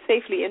could have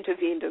safely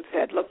intervened and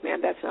said, look,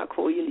 man, that's not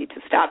cool. You need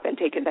to stop, and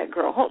taken that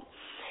girl home.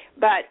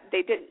 But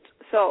they didn't.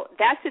 So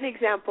that's an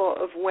example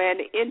of when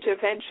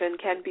intervention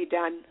can be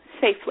done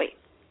safely.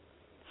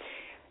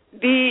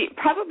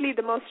 Probably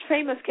the most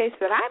famous case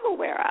that I'm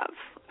aware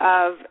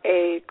of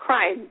a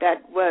crime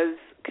that was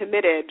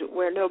committed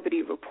where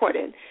nobody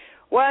reported,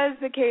 was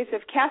the case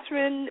of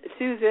Catherine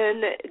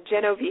Susan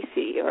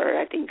Genovese, or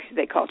I think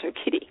they called her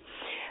Kitty.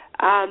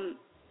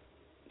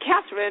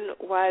 Catherine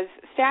was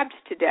stabbed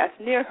to death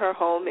near her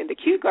home in the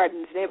Kew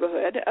Gardens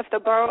neighborhood of the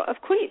borough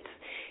of Queens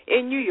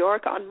in New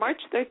York on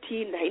March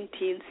 13,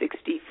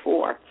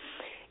 1964.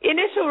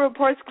 Initial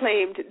reports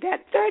claimed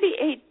that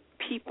 38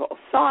 people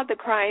saw the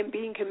crime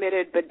being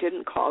committed but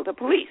didn't call the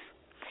police.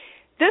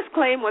 This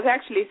claim was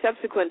actually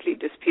subsequently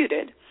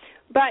disputed,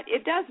 but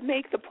it does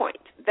make the point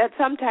that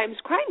sometimes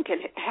crime can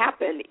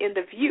happen in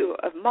the view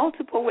of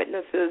multiple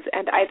witnesses,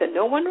 and either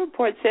no one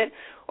reports it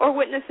or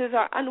witnesses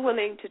are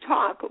unwilling to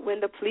talk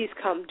when the police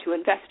come to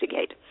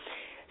investigate.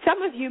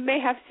 Some of you may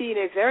have seen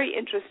a very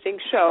interesting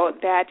show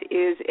that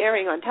is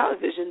airing on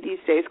television these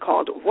days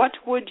called What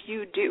Would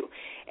You Do?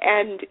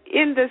 And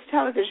in this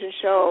television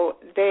show,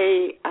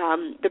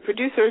 the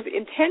producers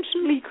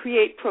intentionally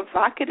create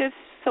provocative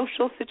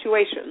social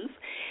situations,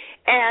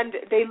 and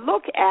they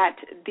look at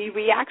the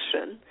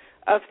reaction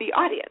of the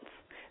audience.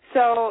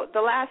 So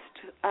the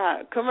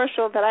last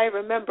commercial that I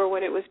remember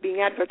when it was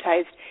being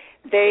advertised,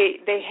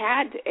 they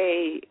had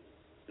a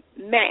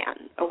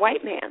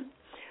white man,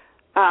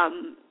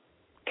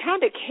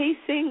 kind of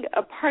casing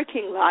a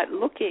parking lot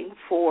looking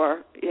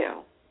for,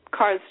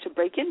 cars to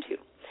break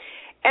into.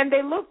 And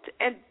they looked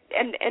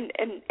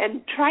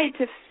and tried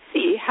to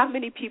see how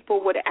many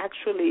people would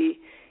actually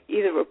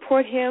either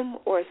report him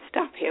or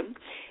stop him.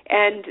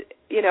 And,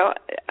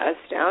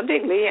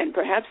 astoundingly and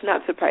perhaps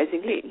not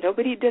surprisingly,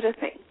 nobody did a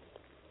thing.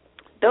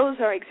 Those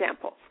are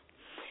examples.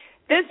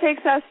 This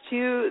takes us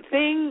to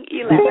thing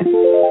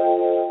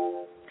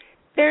 11.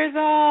 There's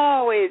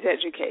always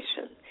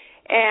education.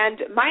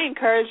 And my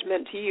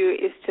encouragement to you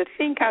is to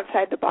think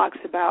outside the box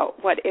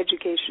about what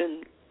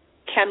education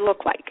can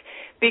look like,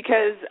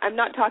 because I'm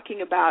not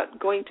talking about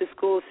going to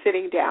school,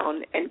 sitting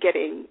down, and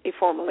getting a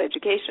formal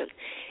education.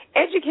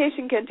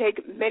 Education can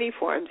take many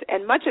forms,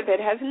 and much of it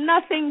has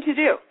nothing to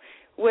do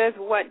with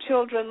what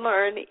children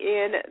learn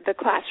in the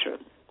classroom.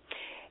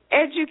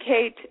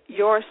 Educate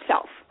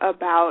yourself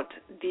about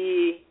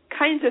the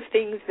kinds of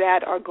things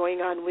that are going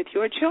on with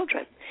your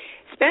children.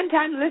 Spend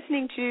time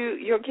listening to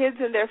your kids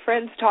and their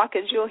friends talk,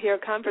 and you'll hear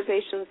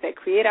conversations that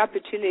create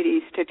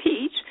opportunities to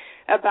teach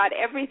about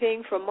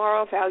everything from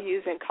moral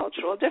values and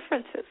cultural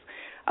differences.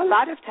 A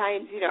lot of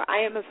times, I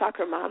am a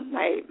soccer mom.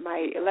 My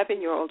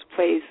 11-year-old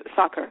plays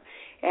soccer,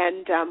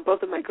 and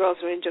both of my girls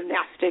are in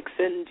gymnastics,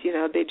 and,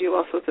 they do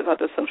all sorts of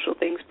other social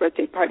things,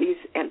 birthday parties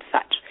and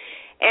such.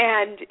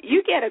 And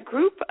you get a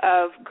group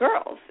of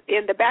girls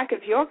in the back of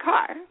your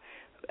car,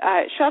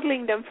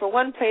 shuttling them from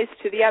one place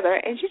to the other,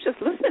 and you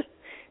just listen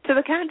to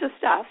the kinds of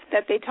stuff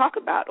that they talk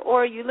about,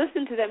 or you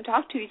listen to them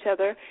talk to each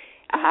other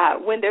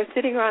when they're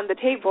sitting around the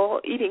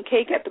table eating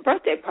cake at the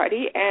birthday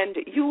party, and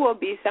you will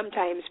be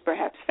sometimes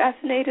perhaps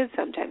fascinated,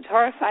 sometimes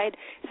horrified,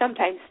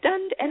 sometimes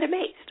stunned and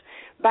amazed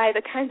by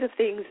the kinds of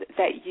things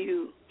that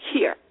you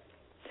hear.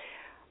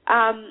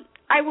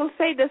 I will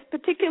say this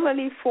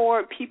particularly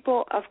for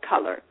people of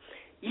color.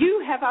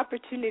 You have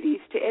opportunities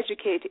to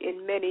educate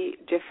in many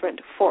different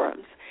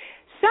forums.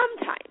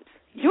 Sometimes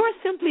your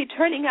simply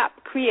turning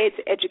up creates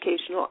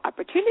educational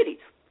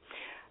opportunities.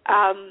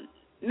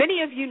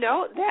 Many of you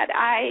know that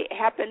I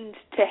happened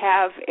to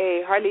have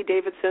a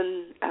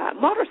Harley-Davidson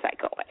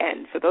motorcycle,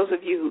 and for those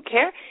of you who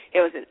care, it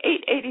was an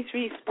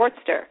 883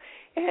 Sportster.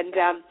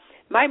 And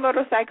my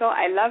motorcycle,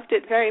 I loved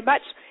it very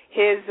much.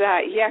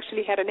 He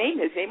actually had a name.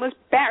 His name was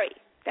Barry.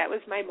 That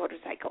was my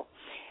motorcycle.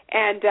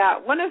 And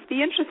one of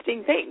the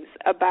interesting things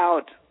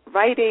about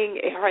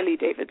riding a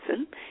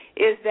Harley-Davidson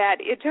is that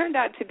it turned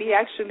out to be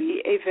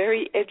actually a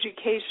very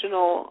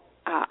educational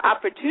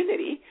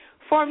opportunity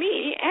for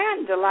me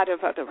and a lot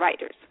of other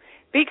riders.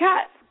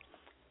 Because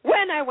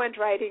when I went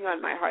riding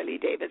on my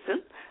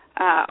Harley-Davidson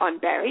on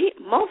Barry,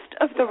 most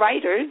of the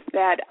riders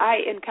that I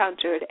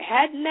encountered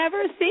had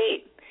never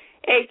seen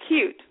a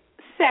cute,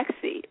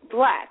 sexy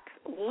black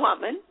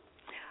woman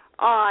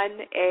on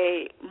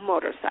a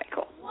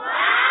motorcycle.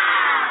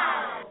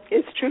 Wow!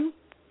 It's true.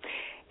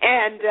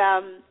 And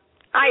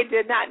I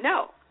did not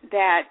know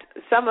that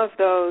some of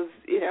those,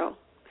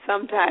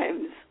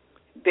 sometimes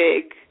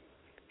big,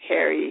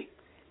 hairy,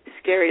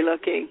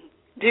 scary-looking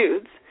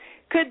dudes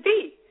could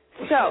be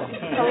so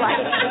polite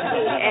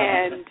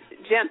and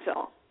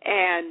gentle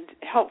and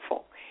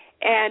helpful.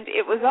 And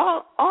it was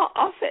all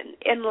often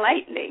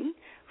enlightening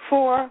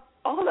for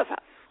all of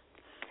us.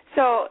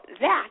 So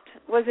that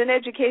was an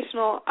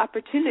educational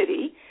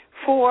opportunity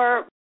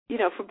for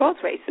both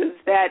races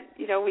that,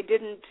 we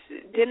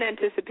didn't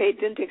anticipate,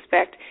 didn't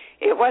expect.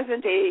 It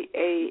wasn't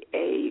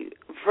a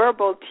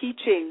verbal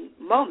teaching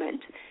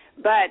moment,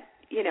 but,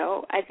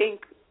 I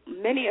think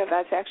many of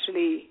us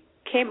actually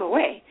came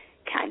away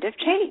kind of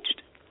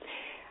changed.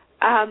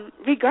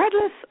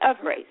 Regardless of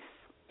race,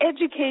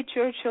 educate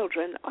your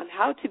children on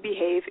how to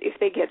behave if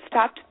they get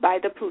stopped by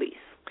the police.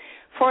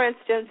 For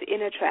instance,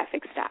 in a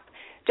traffic stop.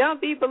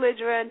 Don't be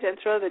belligerent and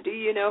throw the "do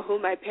you know who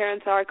my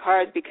parents are"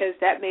 card, because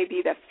that may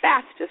be the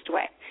fastest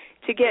way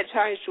to get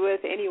charged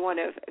with any one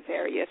of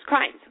various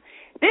crimes.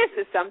 This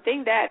is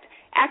something that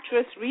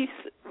actress Reese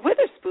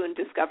Witherspoon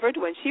discovered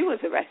when she was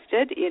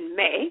arrested in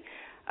May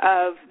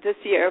of this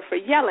year for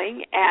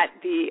yelling at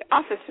the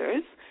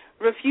officers,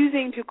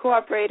 refusing to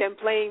cooperate, and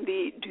playing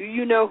the "do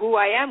you know who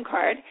I am"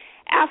 card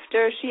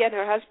after she and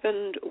her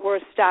husband were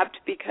stopped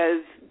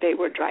because they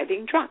were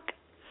driving drunk.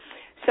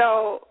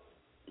 So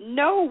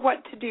know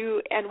what to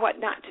do and what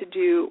not to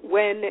do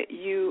when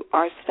you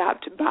are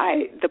stopped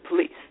by the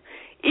police.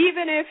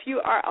 Even if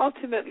you are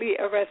ultimately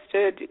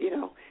arrested,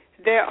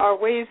 there are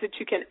ways that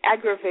you can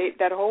aggravate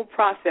that whole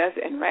process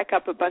and rack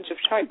up a bunch of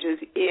charges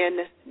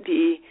in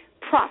the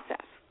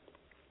process.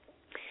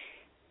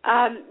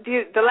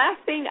 The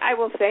last thing I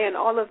will say, and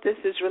all of this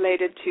is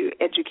related to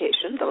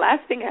education, the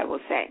last thing I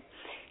will say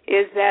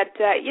is that,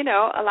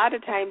 a lot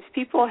of times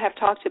people have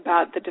talked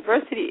about the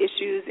diversity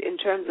issues in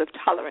terms of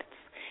tolerance.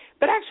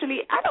 But actually,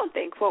 I don't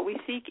think what we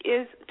seek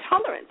is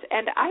tolerance.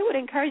 And I would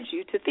encourage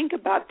you to think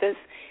about this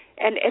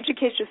and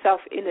educate yourself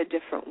in a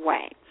different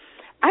way.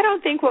 I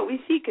don't think what we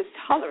seek is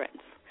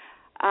tolerance.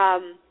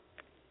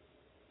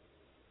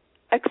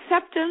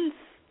 Acceptance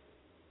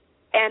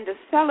and a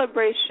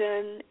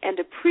celebration and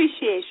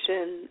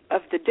appreciation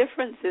of the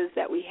differences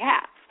that we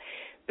have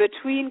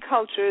between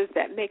cultures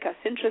that make us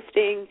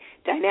interesting,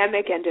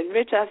 dynamic, and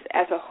enrich us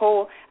as a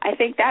whole. I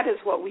think that is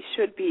what we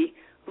should be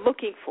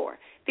looking for.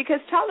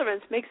 Because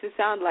tolerance makes it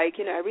sound like,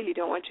 I really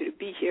don't want you to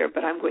be here,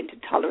 but I'm going to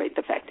tolerate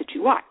the fact that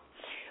you are.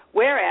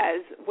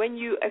 Whereas when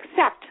you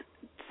accept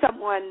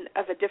someone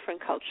of a different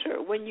culture,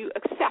 when you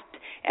accept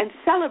and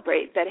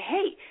celebrate that,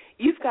 hey,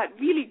 you've got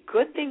really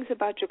good things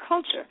about your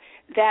culture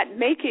that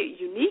make it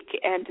unique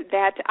and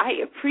that I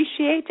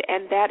appreciate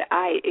and that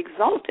I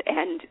exalt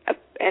and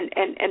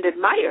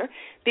admire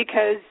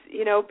because,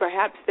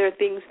 perhaps there are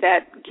things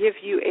that give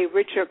you a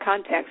richer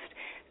context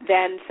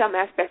than some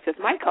aspects of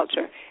my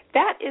culture.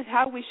 That is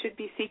how we should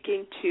be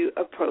seeking to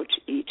approach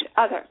each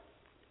other.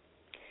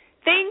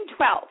 Thing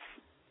 12.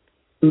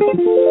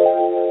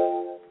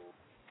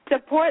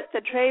 Support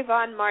the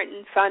Trayvon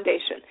Martin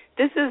Foundation.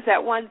 This is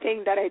that one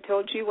thing that I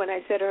told you when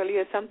I said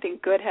earlier something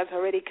good has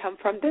already come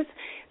from this.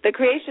 The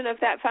creation of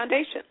that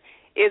foundation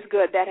is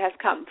good that has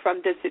come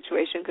from this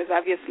situation because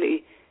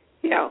obviously,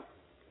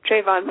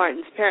 Trayvon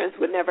Martin's parents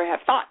would never have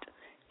thought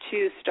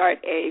to start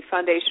a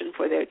foundation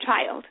for their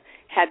child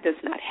had this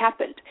not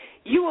happened.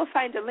 You will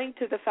find a link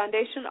to the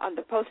foundation on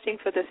the posting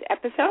for this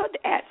episode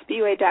at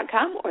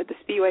Spiwe.com or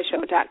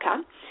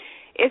thespiweshow.com.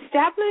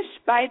 Established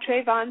by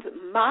Trayvon's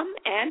mom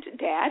and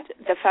dad,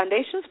 the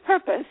foundation's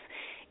purpose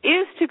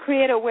is to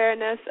create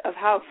awareness of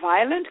how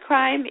violent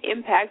crime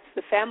impacts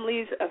the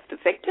families of the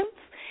victims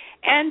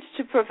and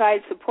to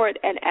provide support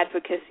and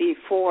advocacy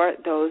for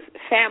those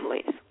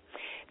families.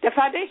 The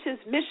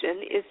foundation's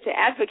mission is to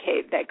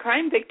advocate that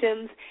crime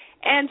victims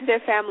and their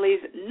families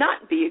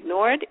not be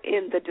ignored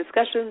in the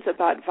discussions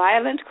about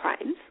violent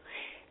crimes,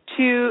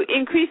 to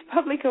increase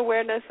public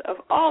awareness of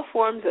all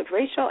forms of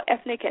racial,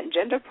 ethnic, and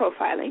gender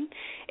profiling,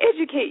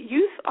 educate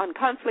youth on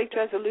conflict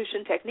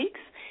resolution techniques,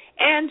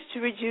 and to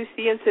reduce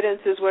the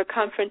incidences where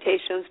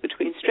confrontations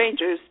between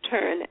strangers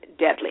turn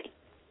deadly.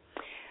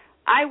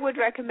 I would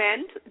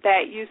recommend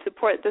that you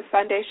support this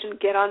foundation,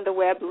 get on the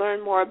web,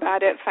 learn more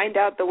about it, find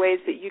out the ways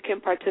that you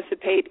can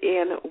participate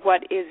in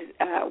what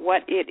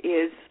it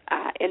is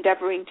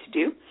endeavoring to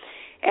do.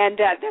 And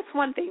that's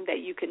one thing that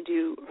you can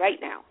do right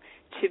now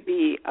to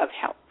be of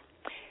help.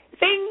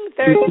 Thing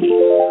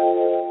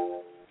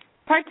 13,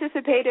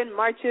 participate in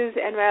marches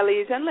and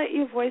rallies and let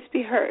your voice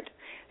be heard.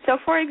 So,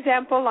 for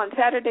example, on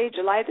Saturday,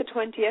 July the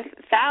 20th,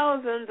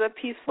 thousands of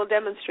peaceful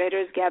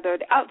demonstrators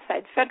gathered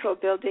outside federal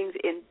buildings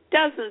in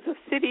dozens of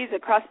cities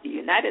across the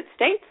United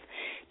States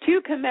to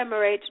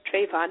commemorate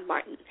Trayvon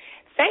Martin.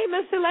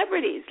 Famous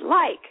celebrities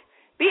like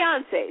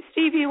Beyonce,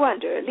 Stevie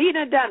Wonder,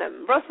 Lena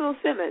Dunham, Russell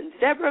Simmons,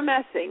 Deborah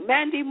Messing,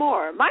 Mandy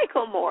Moore,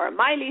 Michael Moore,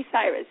 Miley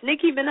Cyrus,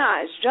 Nicki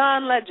Minaj,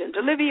 John Legend,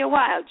 Olivia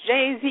Wilde,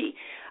 Jay-Z,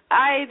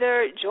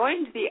 either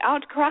joined the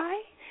outcry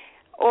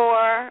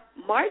or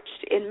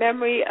marched in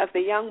memory of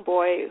the young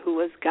boy who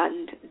was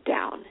gunned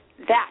down.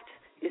 That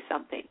is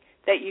something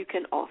that you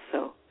can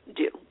also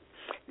do.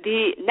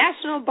 The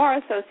National Bar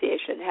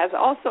Association has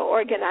also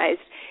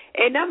organized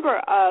a number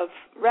of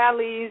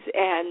rallies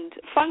and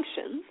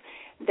functions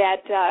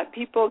that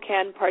people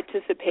can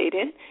participate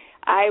in.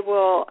 I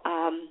will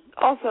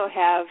also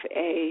have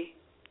a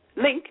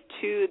link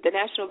to the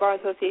National Bar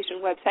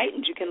Association website,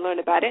 and you can learn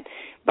about it.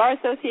 Bar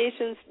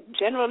associations,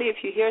 generally, if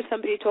you hear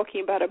somebody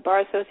talking about a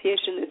bar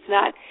association, it's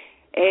not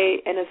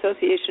an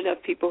association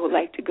of people who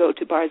like to go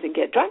to bars and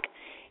get drunk.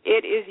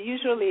 It is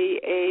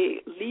usually a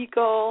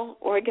legal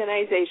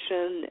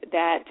organization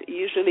that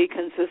usually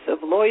consists of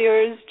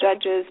lawyers,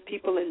 judges,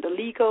 people in the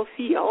legal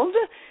field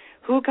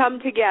who come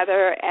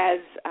together as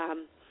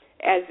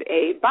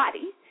a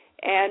body,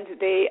 and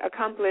they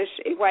accomplish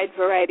a wide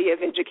variety of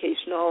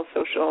educational,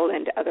 social,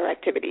 and other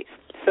activities.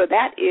 So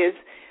that is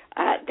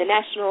the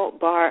National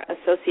Bar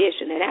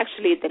Association. And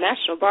actually, the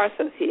National Bar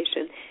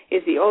Association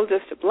is the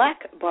oldest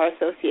black bar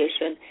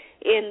association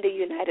in the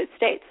United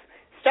States.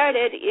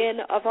 Started in,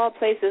 of all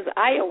places,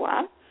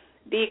 Iowa,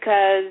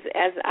 because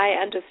as I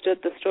understood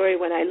the story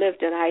when I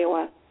lived in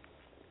Iowa,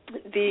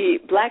 the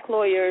black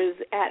lawyers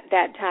at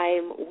that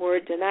time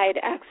were denied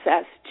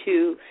access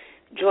to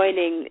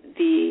joining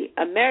the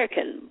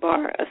American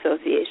Bar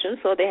Association,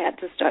 so they had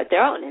to start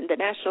their own. And the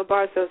National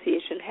Bar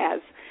Association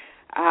has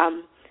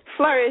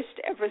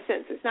flourished ever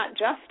since. It's not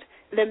just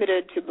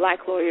limited to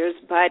black lawyers,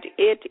 but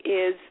it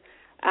is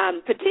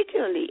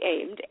particularly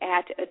aimed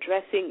at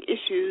addressing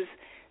issues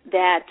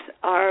that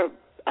are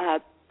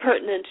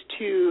pertinent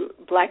to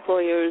black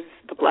lawyers,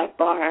 the black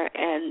bar,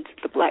 and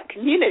the black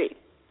community.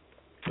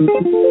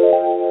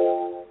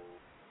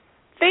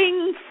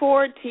 Thing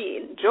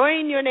 14,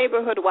 join your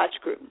neighborhood watch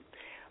group.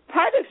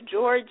 Part of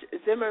George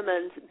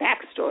Zimmerman's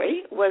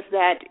backstory was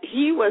that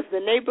he was the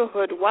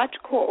neighborhood watch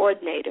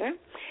coordinator,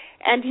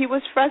 and he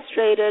was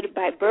frustrated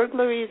by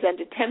burglaries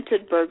and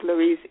attempted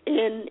burglaries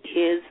in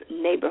his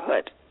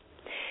neighborhood.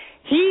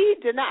 He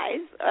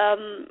denies,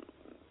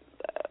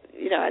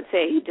 I'd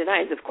say he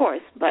denies, of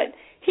course, but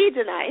he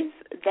denies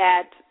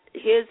that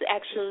his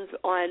actions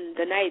on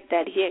the night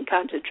that he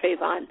encountered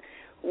Trayvon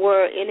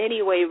were in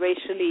any way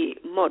racially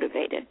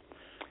motivated.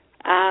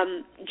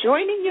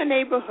 Joining your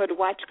neighborhood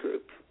watch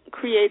group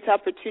creates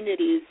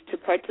opportunities to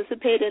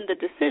participate in the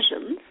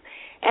decisions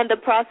and the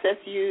process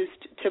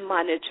used to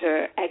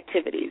monitor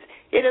activities.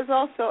 It is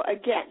also,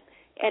 again,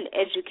 an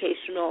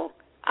educational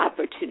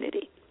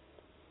opportunity.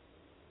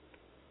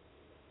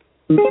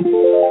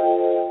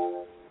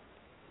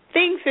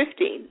 Thing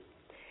 15,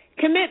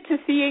 commit to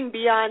seeing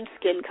beyond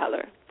skin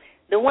color.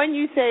 The one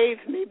you save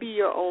may be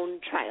your own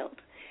child.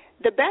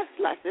 The best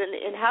lesson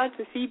in how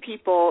to see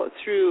people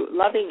through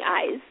loving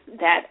eyes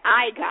that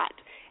I got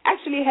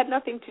actually had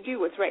nothing to do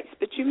with race,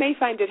 but you may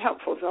find it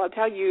helpful, so I'll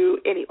tell you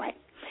anyway.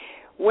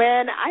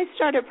 When I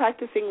started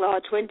practicing law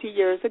 20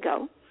 years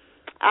ago,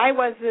 I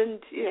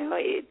wasn't,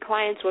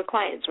 clients were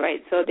clients,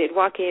 right? So they'd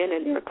walk in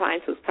and there were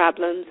clients with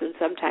problems, and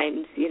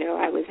sometimes,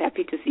 I was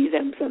happy to see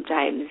them.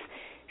 Sometimes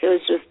it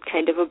was just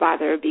kind of a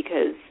bother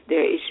because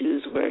their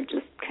issues were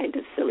just kind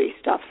of silly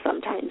stuff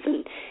sometimes.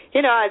 And,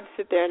 I'd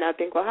sit there and I'd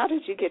think, well, how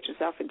did you get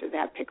yourself into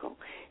that pickle?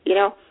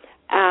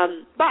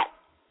 But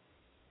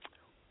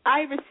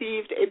I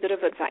received a bit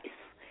of advice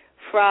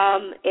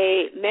from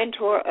a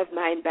mentor of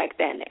mine back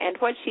then. And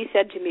what she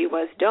said to me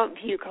was, don't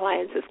view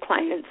clients as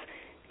clients,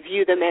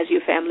 view them as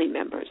your family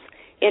members.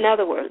 In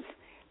other words,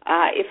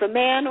 if a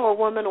man or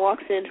woman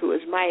walks in who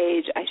is my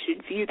age, I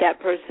should view that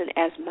person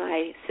as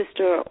my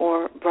sister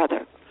or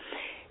brother.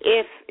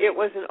 If it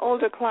was an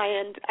older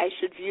client, I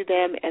should view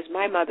them as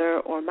my mother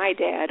or my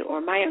dad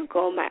or my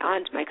uncle, my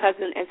aunt, my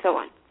cousin, and so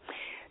on.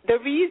 The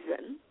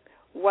reason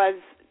was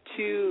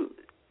to,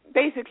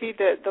 basically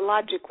the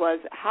logic was,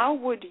 how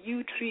would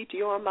you treat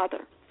your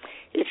mother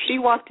if she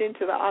walked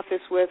into the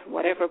office with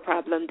whatever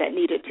problem that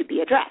needed to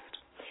be addressed?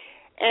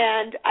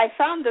 And I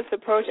found this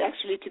approach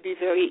actually to be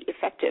very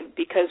effective,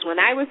 because when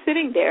I was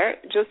sitting there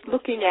just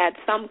looking at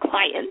some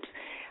client,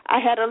 I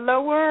had a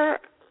lower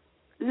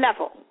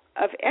level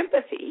of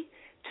empathy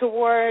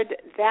toward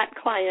that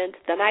client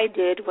than I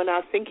did when I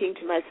was thinking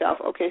to myself,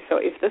 okay, so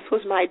if this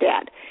was my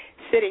dad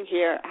sitting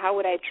here, how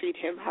would I treat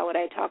him? How would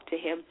I talk to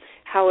him?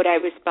 How would I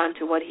respond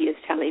to what he is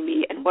telling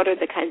me? And what are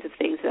the kinds of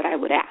things that I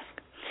would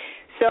ask?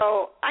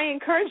 So I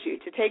encourage you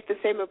to take the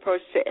same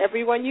approach to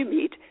everyone you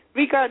meet,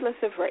 regardless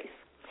of race.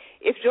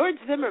 If George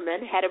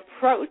Zimmerman had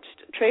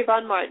approached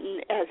Trayvon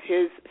Martin as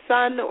his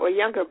son or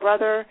younger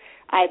brother,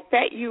 I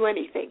bet you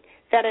anything,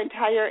 that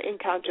entire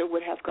encounter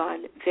would have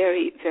gone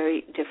very,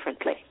 very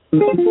differently.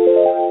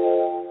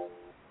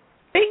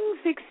 Thing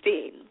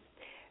 16.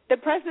 The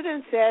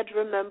president said,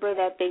 remember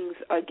that things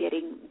are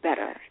getting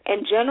better.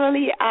 And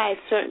generally, I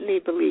certainly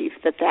believe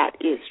that that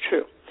is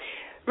true.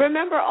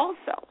 Remember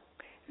also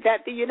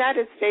that the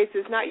United States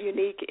is not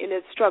unique in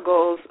its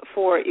struggles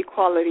for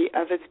equality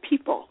of its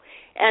people.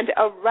 And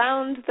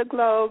around the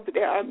globe,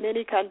 there are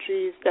many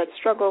countries that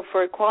struggle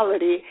for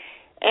equality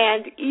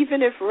And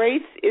even if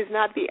race is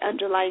not the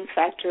underlying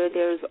factor,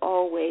 there's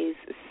always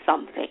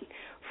something.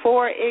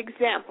 For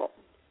example,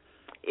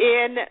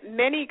 in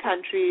many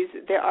countries,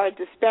 there are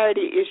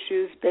disparity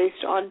issues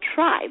based on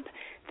tribe.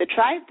 The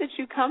tribe that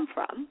you come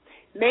from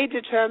may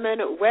determine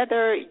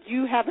whether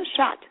you have a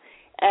shot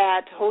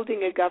at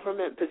holding a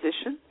government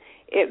position.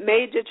 It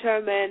may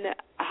determine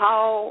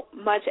how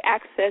much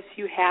access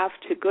you have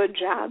to good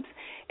jobs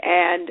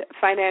and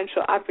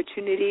financial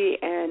opportunity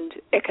and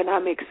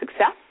economic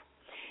success.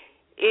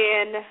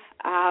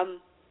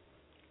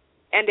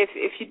 And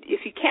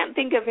if you can't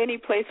think of any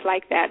place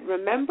like that,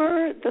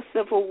 remember the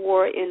civil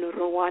war in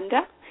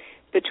Rwanda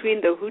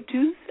between the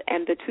Hutus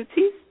and the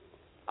Tutsis?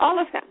 All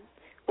of them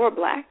were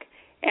black.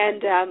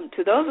 And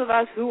to those of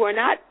us who were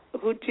not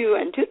Hutu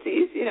and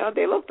Tutsis,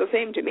 they look the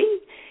same to me.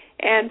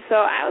 And so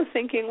I was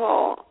thinking,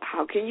 well,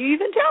 how can you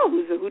even tell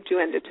who's a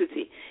Hutu and a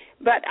Tutsi?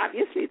 But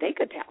obviously they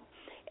could tell.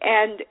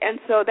 And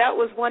so that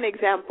was one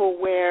example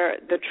where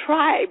the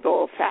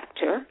tribal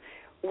factor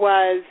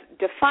was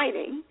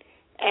defining,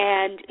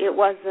 and it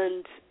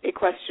wasn't a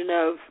question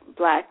of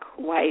black,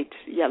 white,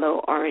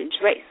 yellow, orange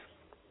race.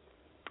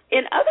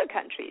 In other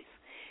countries,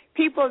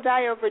 people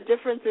die over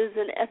differences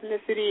in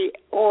ethnicity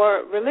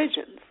or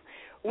religions.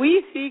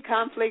 We see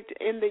conflict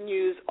in the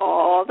news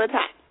all the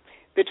time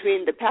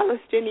between the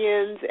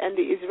Palestinians and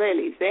the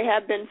Israelis. They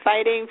have been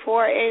fighting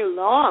for a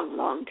long,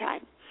 long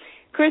time.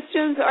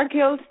 Christians are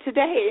killed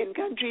today in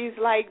countries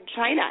like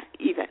China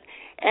even,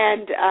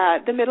 and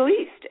the Middle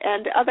East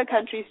and other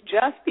countries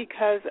just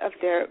because of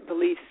their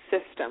belief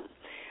system.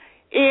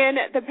 In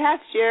the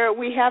past year,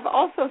 we have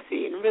also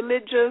seen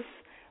religious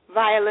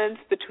violence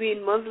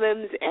between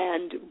Muslims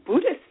and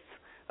Buddhists,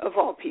 of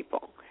all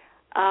people.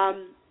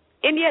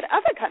 In yet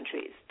other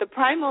countries, the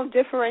primal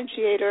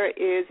differentiator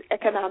is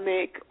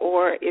economic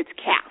or it's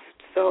caste.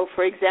 So,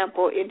 for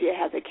example, India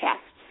has a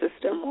caste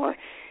system, or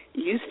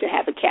used to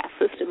have a caste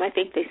system. I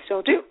think they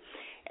still do.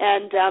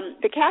 And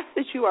the caste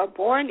that you are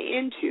born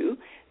into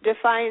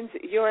defines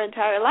your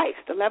entire life,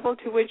 the level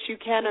to which you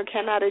can or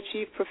cannot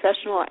achieve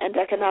professional and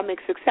economic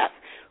success,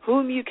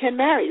 whom you can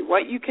marry,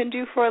 what you can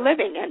do for a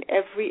living, and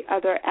every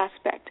other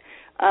aspect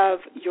of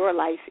your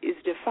life is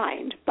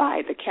defined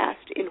by the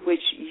caste in which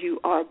you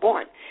are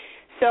born.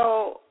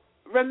 So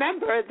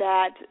remember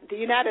that the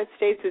United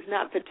States is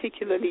not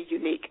particularly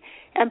unique,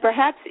 and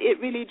perhaps it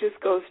really just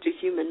goes to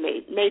human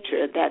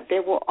nature that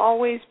there will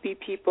always be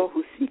people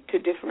who seek to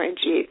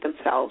differentiate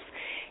themselves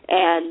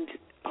and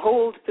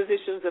hold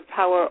positions of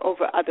power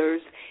over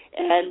others,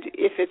 and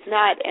if it's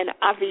not an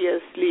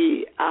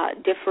obviously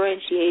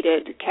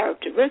differentiated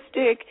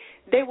characteristic,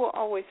 they will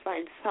always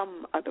find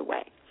some other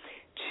way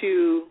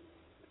to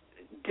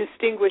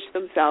distinguish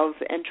themselves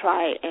and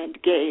try and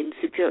gain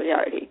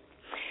superiority.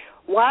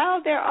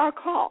 While there are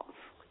calls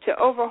to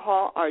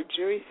overhaul our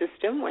jury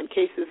system when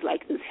cases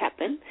like this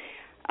happen,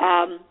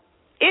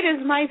 it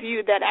is my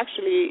view that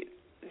actually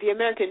the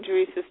American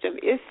jury system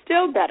is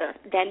still better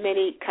than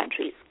many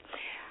countries.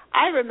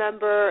 I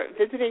remember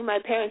visiting my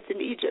parents in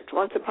Egypt.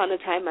 Once upon a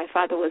time, my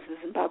father was the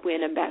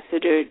Zimbabwean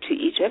ambassador to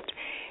Egypt,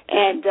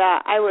 and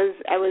I was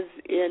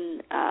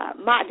in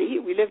Mahdi.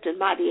 We lived in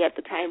Mahdi at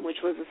the time, which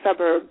was a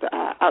suburb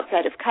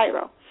outside of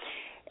Cairo.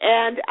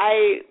 And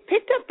I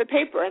picked up the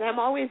paper, and I'm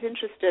always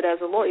interested as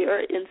a lawyer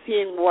in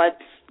seeing what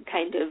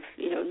kind of,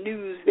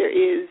 news there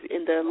is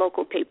in the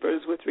local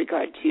papers with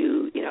regard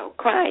to,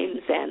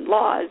 crimes and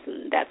laws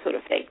and that sort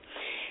of thing.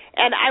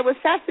 And I was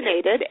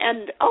fascinated,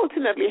 and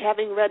ultimately,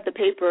 having read the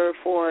paper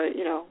for,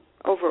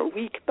 over a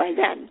week by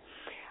then,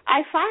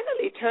 I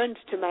finally turned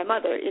to my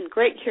mother in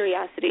great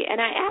curiosity, and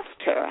I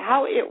asked her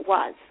how it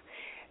was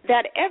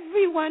that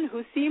everyone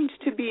who seemed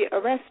to be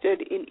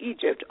arrested in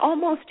Egypt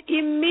almost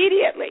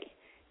immediately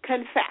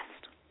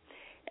confessed.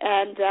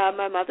 And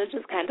my mother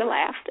just kind of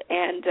laughed,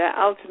 and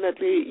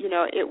ultimately,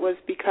 it was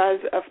because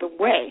of the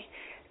way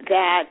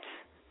that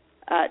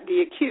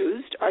the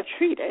accused are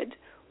treated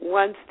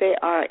once they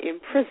are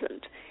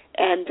imprisoned.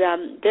 And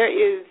there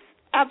is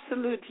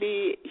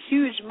absolutely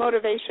huge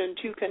motivation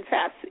to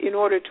confess in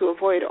order to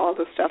avoid all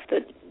the stuff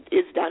that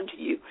is done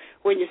to you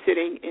when you're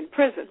sitting in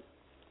prison.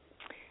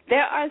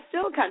 There are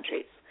still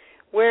countries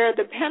where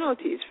the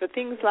penalties for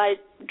things like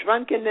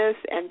drunkenness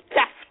and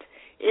theft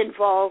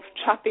involve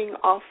chopping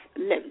off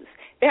limbs.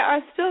 There are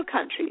still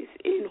countries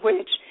in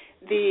which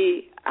the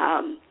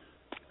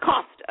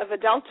cost of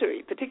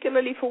adultery,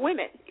 particularly for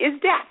women, is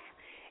death.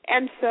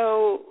 And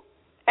so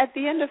at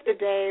the end of the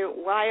day,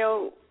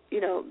 while,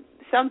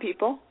 some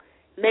people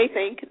may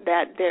think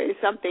that there is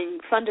something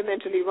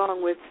fundamentally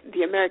wrong with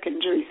the American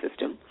jury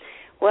system,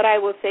 what I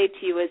will say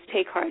to you is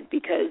take heart,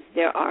 because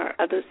there are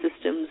other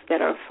systems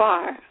that are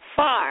far,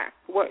 far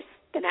worse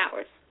than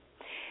ours.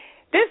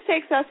 This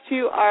takes us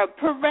to our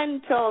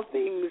parental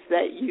things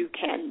that you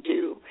can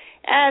do.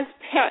 As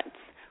parents,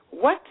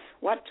 what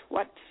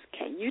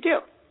can you do?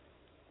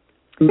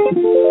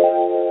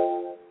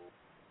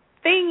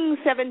 Thing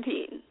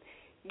 17.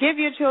 Give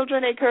your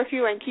children a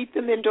curfew and keep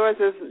them indoors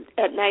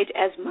at night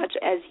as much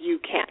as you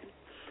can.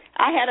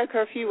 I had a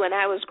curfew when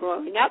I was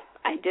growing up.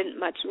 I didn't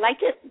much like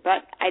it,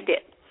 but I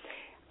did.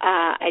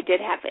 I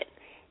did have it.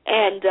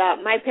 And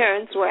my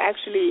parents were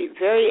actually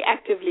very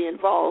actively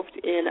involved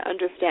in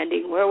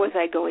understanding where was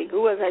I going,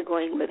 who was I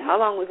going with, how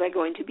long was I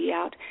going to be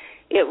out.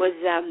 It was,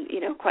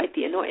 quite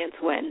the annoyance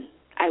when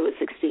I was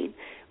 16.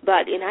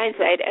 But in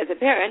hindsight, as a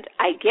parent,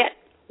 I get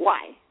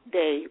why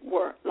they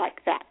were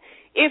like that.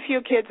 If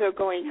your kids are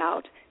going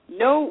out,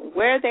 know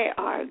where they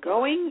are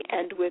going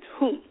and with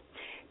whom.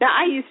 Now,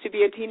 I used to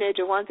be a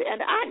teenager once,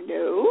 and I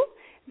know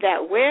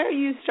that where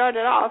you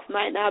started off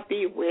might not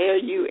be where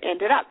you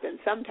ended up. And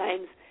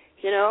sometimes,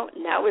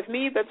 not with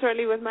me, but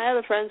certainly with my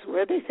other friends,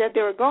 where they said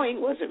they were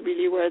going wasn't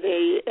really where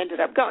they ended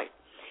up going.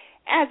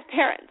 As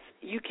parents,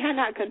 you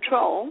cannot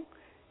control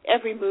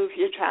every move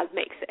your child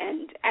makes.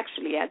 And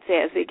actually, I'd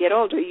say as they get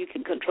older, you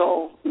can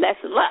control less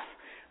and less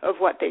of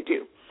what they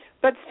do.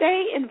 But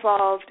stay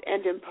involved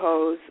and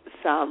impose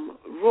some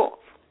rules.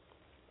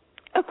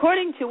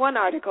 According to one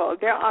article,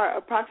 there are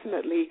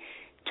approximately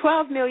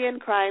 12 million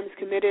crimes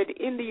committed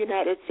in the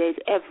United States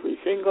every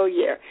single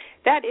year.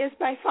 That is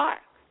by far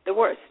the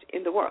worst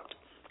in the world.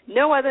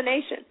 No other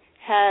nation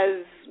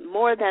has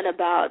more than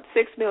about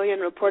 6 million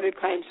reported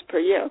crimes per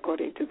year,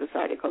 according to this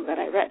article that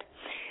I read.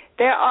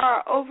 There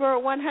are over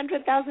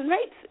 100,000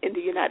 rapes in the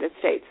United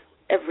States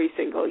every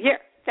single year.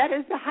 That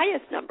is the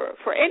highest number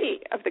for any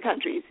of the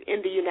countries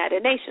in the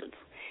United Nations.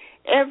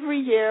 Every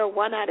year,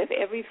 1 out of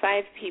every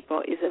 5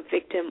 people is a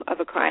victim of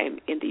a crime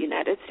in the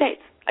United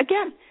States.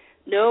 Again,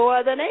 no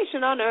other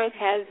nation on earth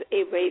has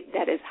a rate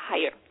that is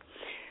higher.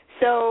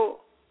 So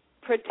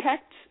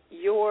protect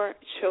your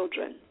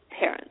children,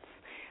 parents,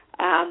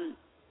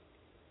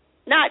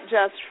 not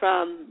just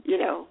from,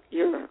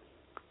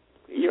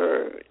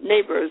 your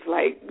neighbors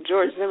like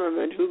George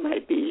Zimmerman, who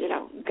might be,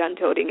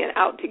 gun-toting and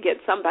out to get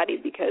somebody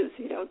because,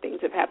 things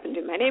have happened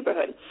in my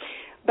neighborhood.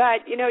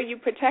 But, you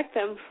protect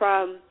them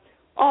from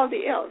all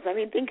the ills. I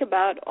mean, think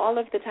about all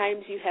of the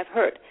times you have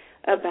heard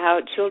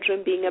about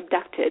children being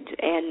abducted,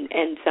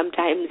 and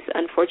sometimes,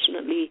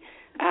 unfortunately,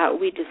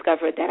 we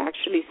discovered that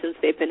actually since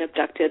they've been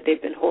abducted,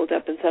 they've been holed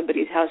up in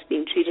somebody's house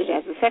being treated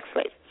as a sex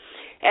slave,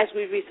 as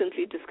we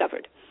recently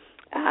discovered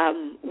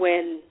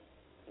when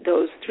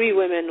those 3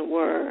 women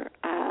were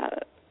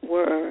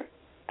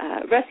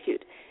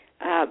rescued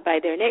by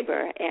their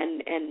neighbor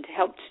and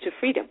helped to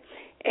freedom.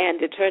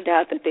 And it turned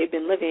out that they'd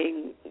been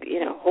living,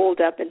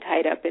 holed up and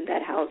tied up in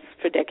that house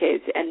for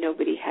decades, and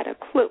nobody had a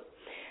clue.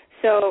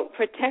 So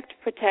protect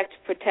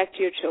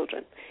your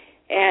children,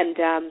 and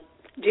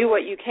do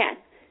what you can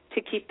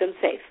to keep them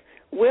safe.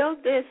 Will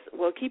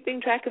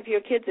keeping track of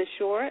your kids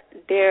assure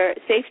their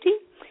safety?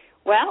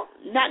 Well,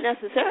 not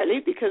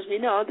necessarily, because we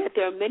know that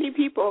there are many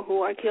people who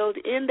are killed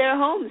in their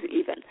homes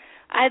even,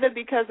 either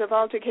because of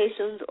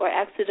altercations or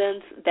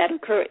accidents that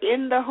occur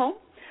in the home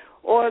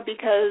or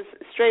because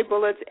stray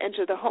bullets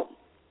enter the home.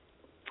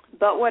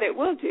 But what it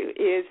will do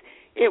is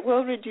it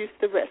will reduce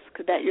the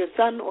risk that your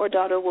son or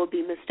daughter will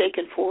be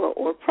mistaken for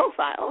or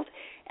profiled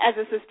as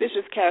a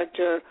suspicious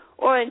character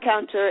or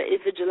encounter a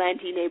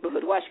vigilante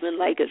neighborhood watchman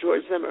like a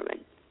George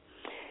Zimmerman.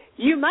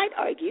 You might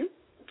argue,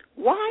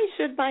 why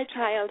should my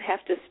child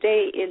have to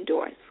stay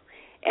indoors?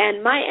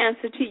 And my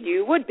answer to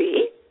you would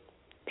be,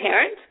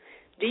 parent,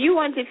 do you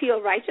want to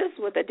feel righteous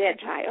with a dead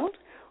child,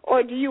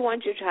 or do you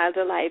want your child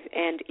alive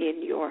and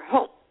in your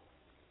home?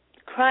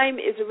 Crime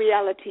is a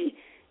reality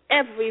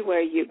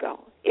everywhere you go.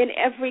 In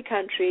every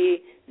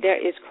country, there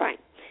is crime.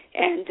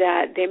 And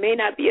there may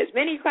not be as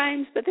many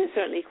crimes, but there's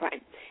certainly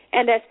crime.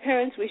 And as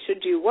parents, we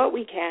should do what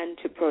we can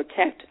to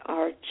protect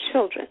our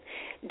children.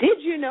 Did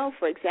you know,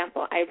 for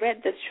example, I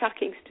read this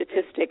shocking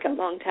statistic a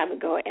long time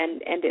ago,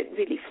 and it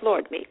really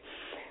floored me,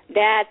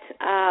 that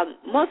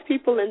most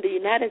people in the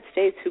United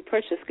States who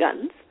purchase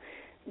guns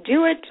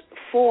do it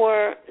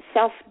for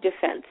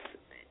self-defense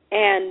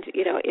and,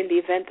 in the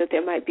event that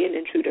there might be an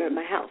intruder in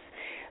my house.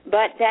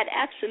 But that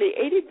actually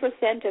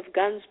 80% of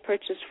guns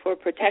purchased for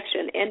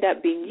protection end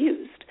up being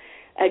used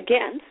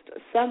against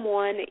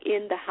someone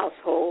in the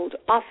household,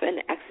 often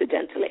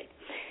accidentally.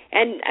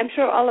 And I'm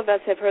sure all of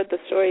us have heard the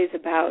stories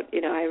about,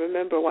 I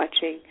remember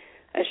watching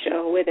a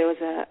show where there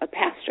was a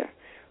pastor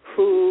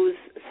whose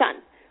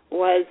son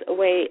was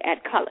away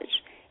at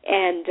college,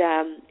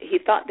 and he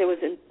thought there was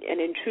an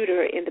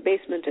intruder in the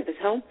basement of his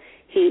home.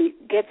 He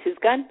gets his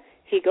gun,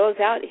 he goes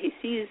out, he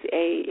sees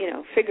a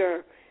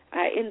figure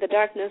in the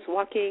darkness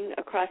walking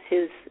across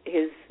his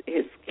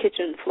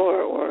kitchen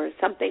floor or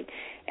something,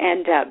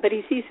 and but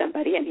he sees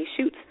somebody and he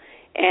shoots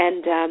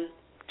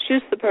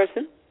the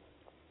person,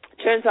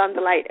 turns on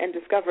the light and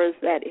discovers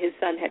that his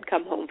son had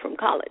come home from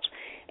college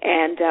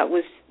and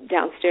was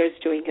downstairs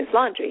doing his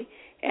laundry,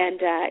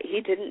 and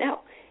he didn't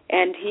know.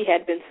 And he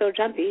had been so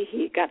jumpy,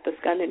 he got this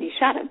gun and he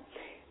shot him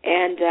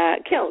and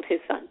killed his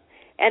son.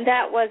 And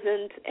that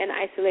wasn't an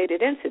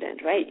isolated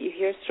incident, right? You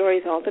hear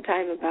stories all the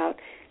time about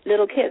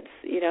little kids,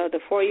 the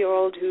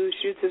 4-year-old who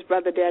shoots his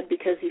brother dead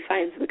because he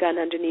finds the gun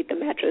underneath the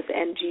mattress,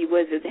 and gee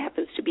whiz, it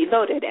happens to be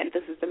loaded, and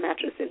this is the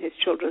mattress in his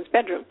children's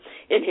bedroom,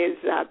 in his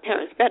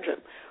parents' bedroom.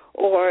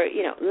 Or,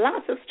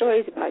 lots of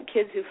stories about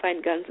kids who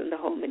find guns in the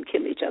home and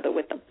kill each other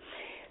with them.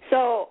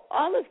 So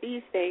all of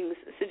these things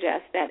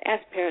suggest that as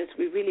parents,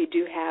 we really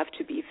do have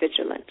to be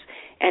vigilant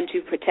and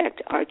to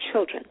protect our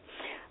children.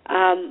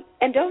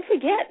 And don't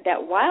forget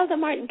that while the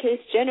Martin case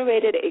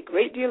generated a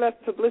great deal of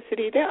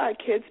publicity, there are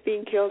kids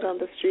being killed on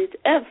the streets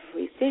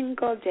every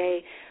single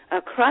day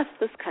across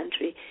this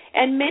country,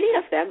 and many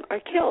of them are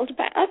killed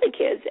by other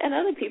kids and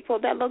other people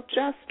that look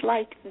just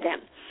like them.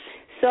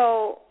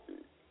 So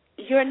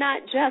you're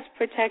not just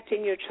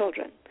protecting your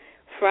children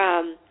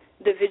from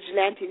the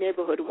vigilante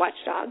neighborhood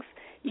watchdogs.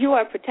 You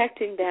are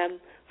protecting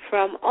them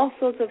from all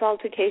sorts of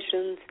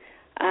altercations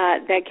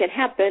that can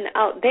happen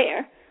out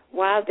there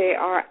while they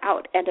are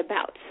out and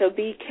about. So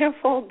be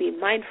careful, be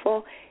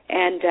mindful,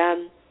 and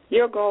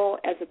your goal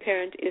as a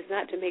parent is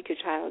not to make your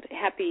child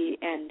happy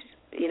and,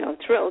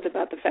 thrilled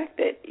about the fact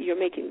that you're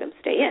making them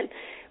stay in,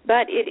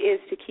 but it is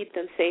to keep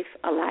them safe,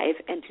 alive,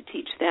 and to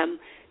teach them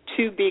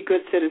to be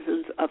good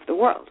citizens of the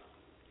world.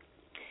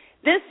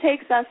 This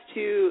takes us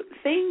to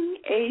thing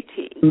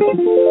 18.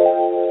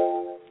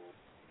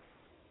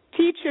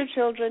 Teach your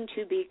children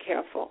to be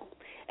careful.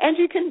 And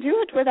you can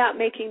do it without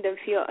making them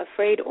feel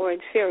afraid or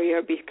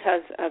inferior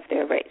because of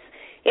their race.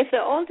 If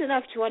they're old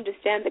enough to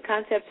understand the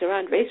concepts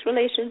around race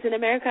relations in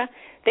America,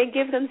 then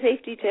give them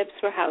safety tips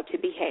for how to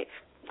behave.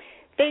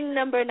 Thing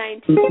number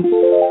 19,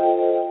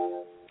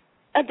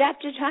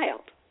 adapt your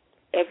child,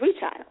 every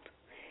child.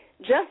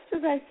 Just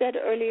as I said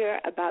earlier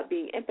about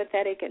being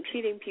empathetic and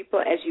treating people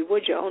as you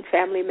would your own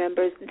family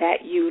members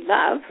that you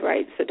love,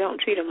 right? So don't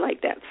treat them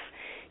like that,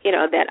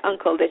 that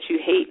uncle that you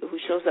hate who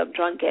shows up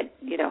drunk at,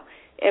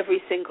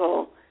 every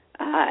single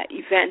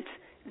event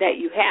that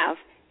you have,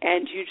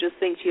 and you just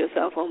think to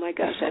yourself, oh, my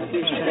gosh, I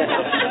wish that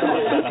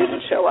uncle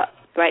didn't show up,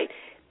 right?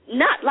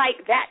 Not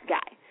like that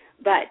guy,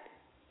 but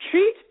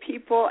treat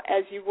people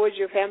as you would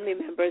your family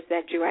members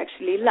that you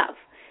actually love.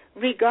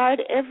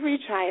 Regard every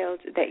child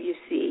that you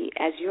see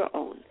as your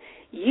own.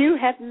 You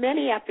have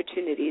many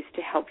opportunities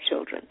to help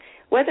children,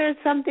 whether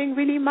it's something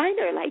really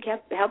minor, like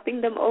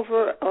helping them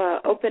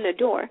open a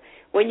door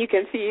when you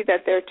can see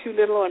that they're too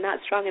little or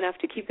not strong enough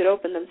to keep it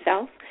open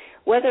themselves,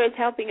 whether it's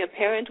helping a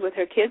parent with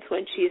her kids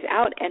when she's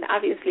out and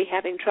obviously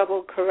having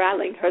trouble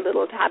corralling her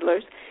little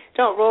toddlers.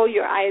 Don't roll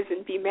your eyes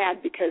and be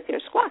mad because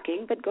they're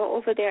squawking, but go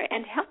over there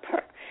and help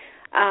her.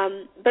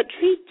 But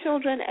treat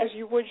children as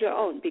you would your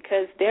own,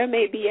 because there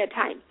may be a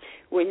time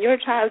when your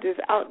child is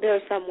out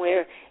there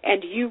somewhere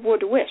and you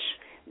would wish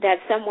that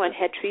someone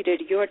had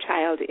treated your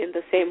child in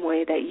the same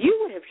way that you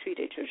would have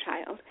treated your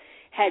child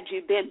had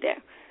you been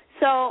there.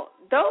 So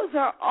those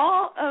are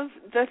all of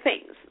the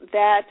things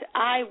that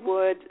I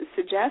would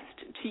suggest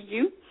to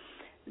you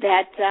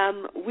that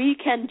we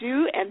can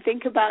do and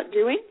think about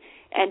doing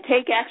and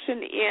take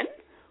action in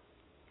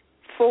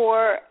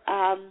for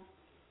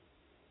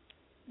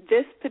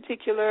this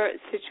particular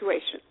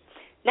situation.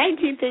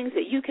 19 things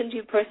that you can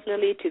do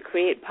personally to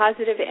create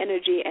positive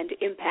energy and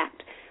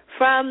impact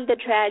from the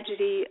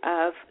tragedy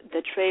of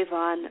the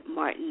Trayvon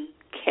Martin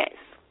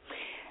case.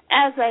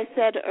 As I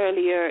said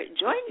earlier,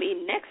 join me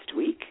next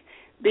week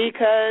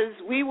because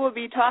we will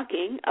be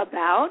talking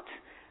about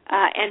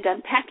and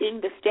unpacking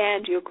the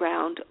Stand Your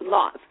Ground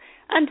laws.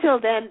 Until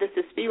then, this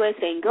is Spiwe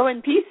saying go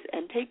in peace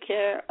and take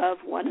care of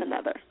one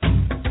another.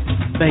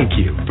 Thank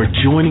you for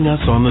joining us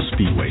on The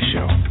Spiwe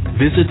Show.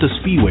 Visit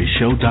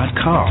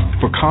thespiweshow.com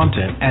for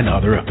content and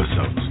other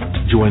episodes.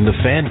 Join the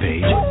fan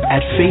page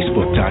at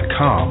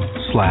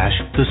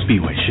facebook.com/The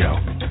Spiwe Show.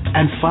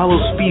 And follow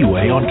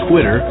Spiwe on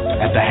Twitter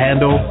at the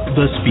handle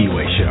The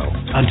Spiwe Show.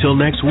 Until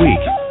next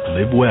week,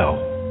 live well,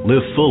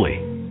 live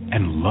fully,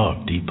 and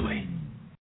love deeply.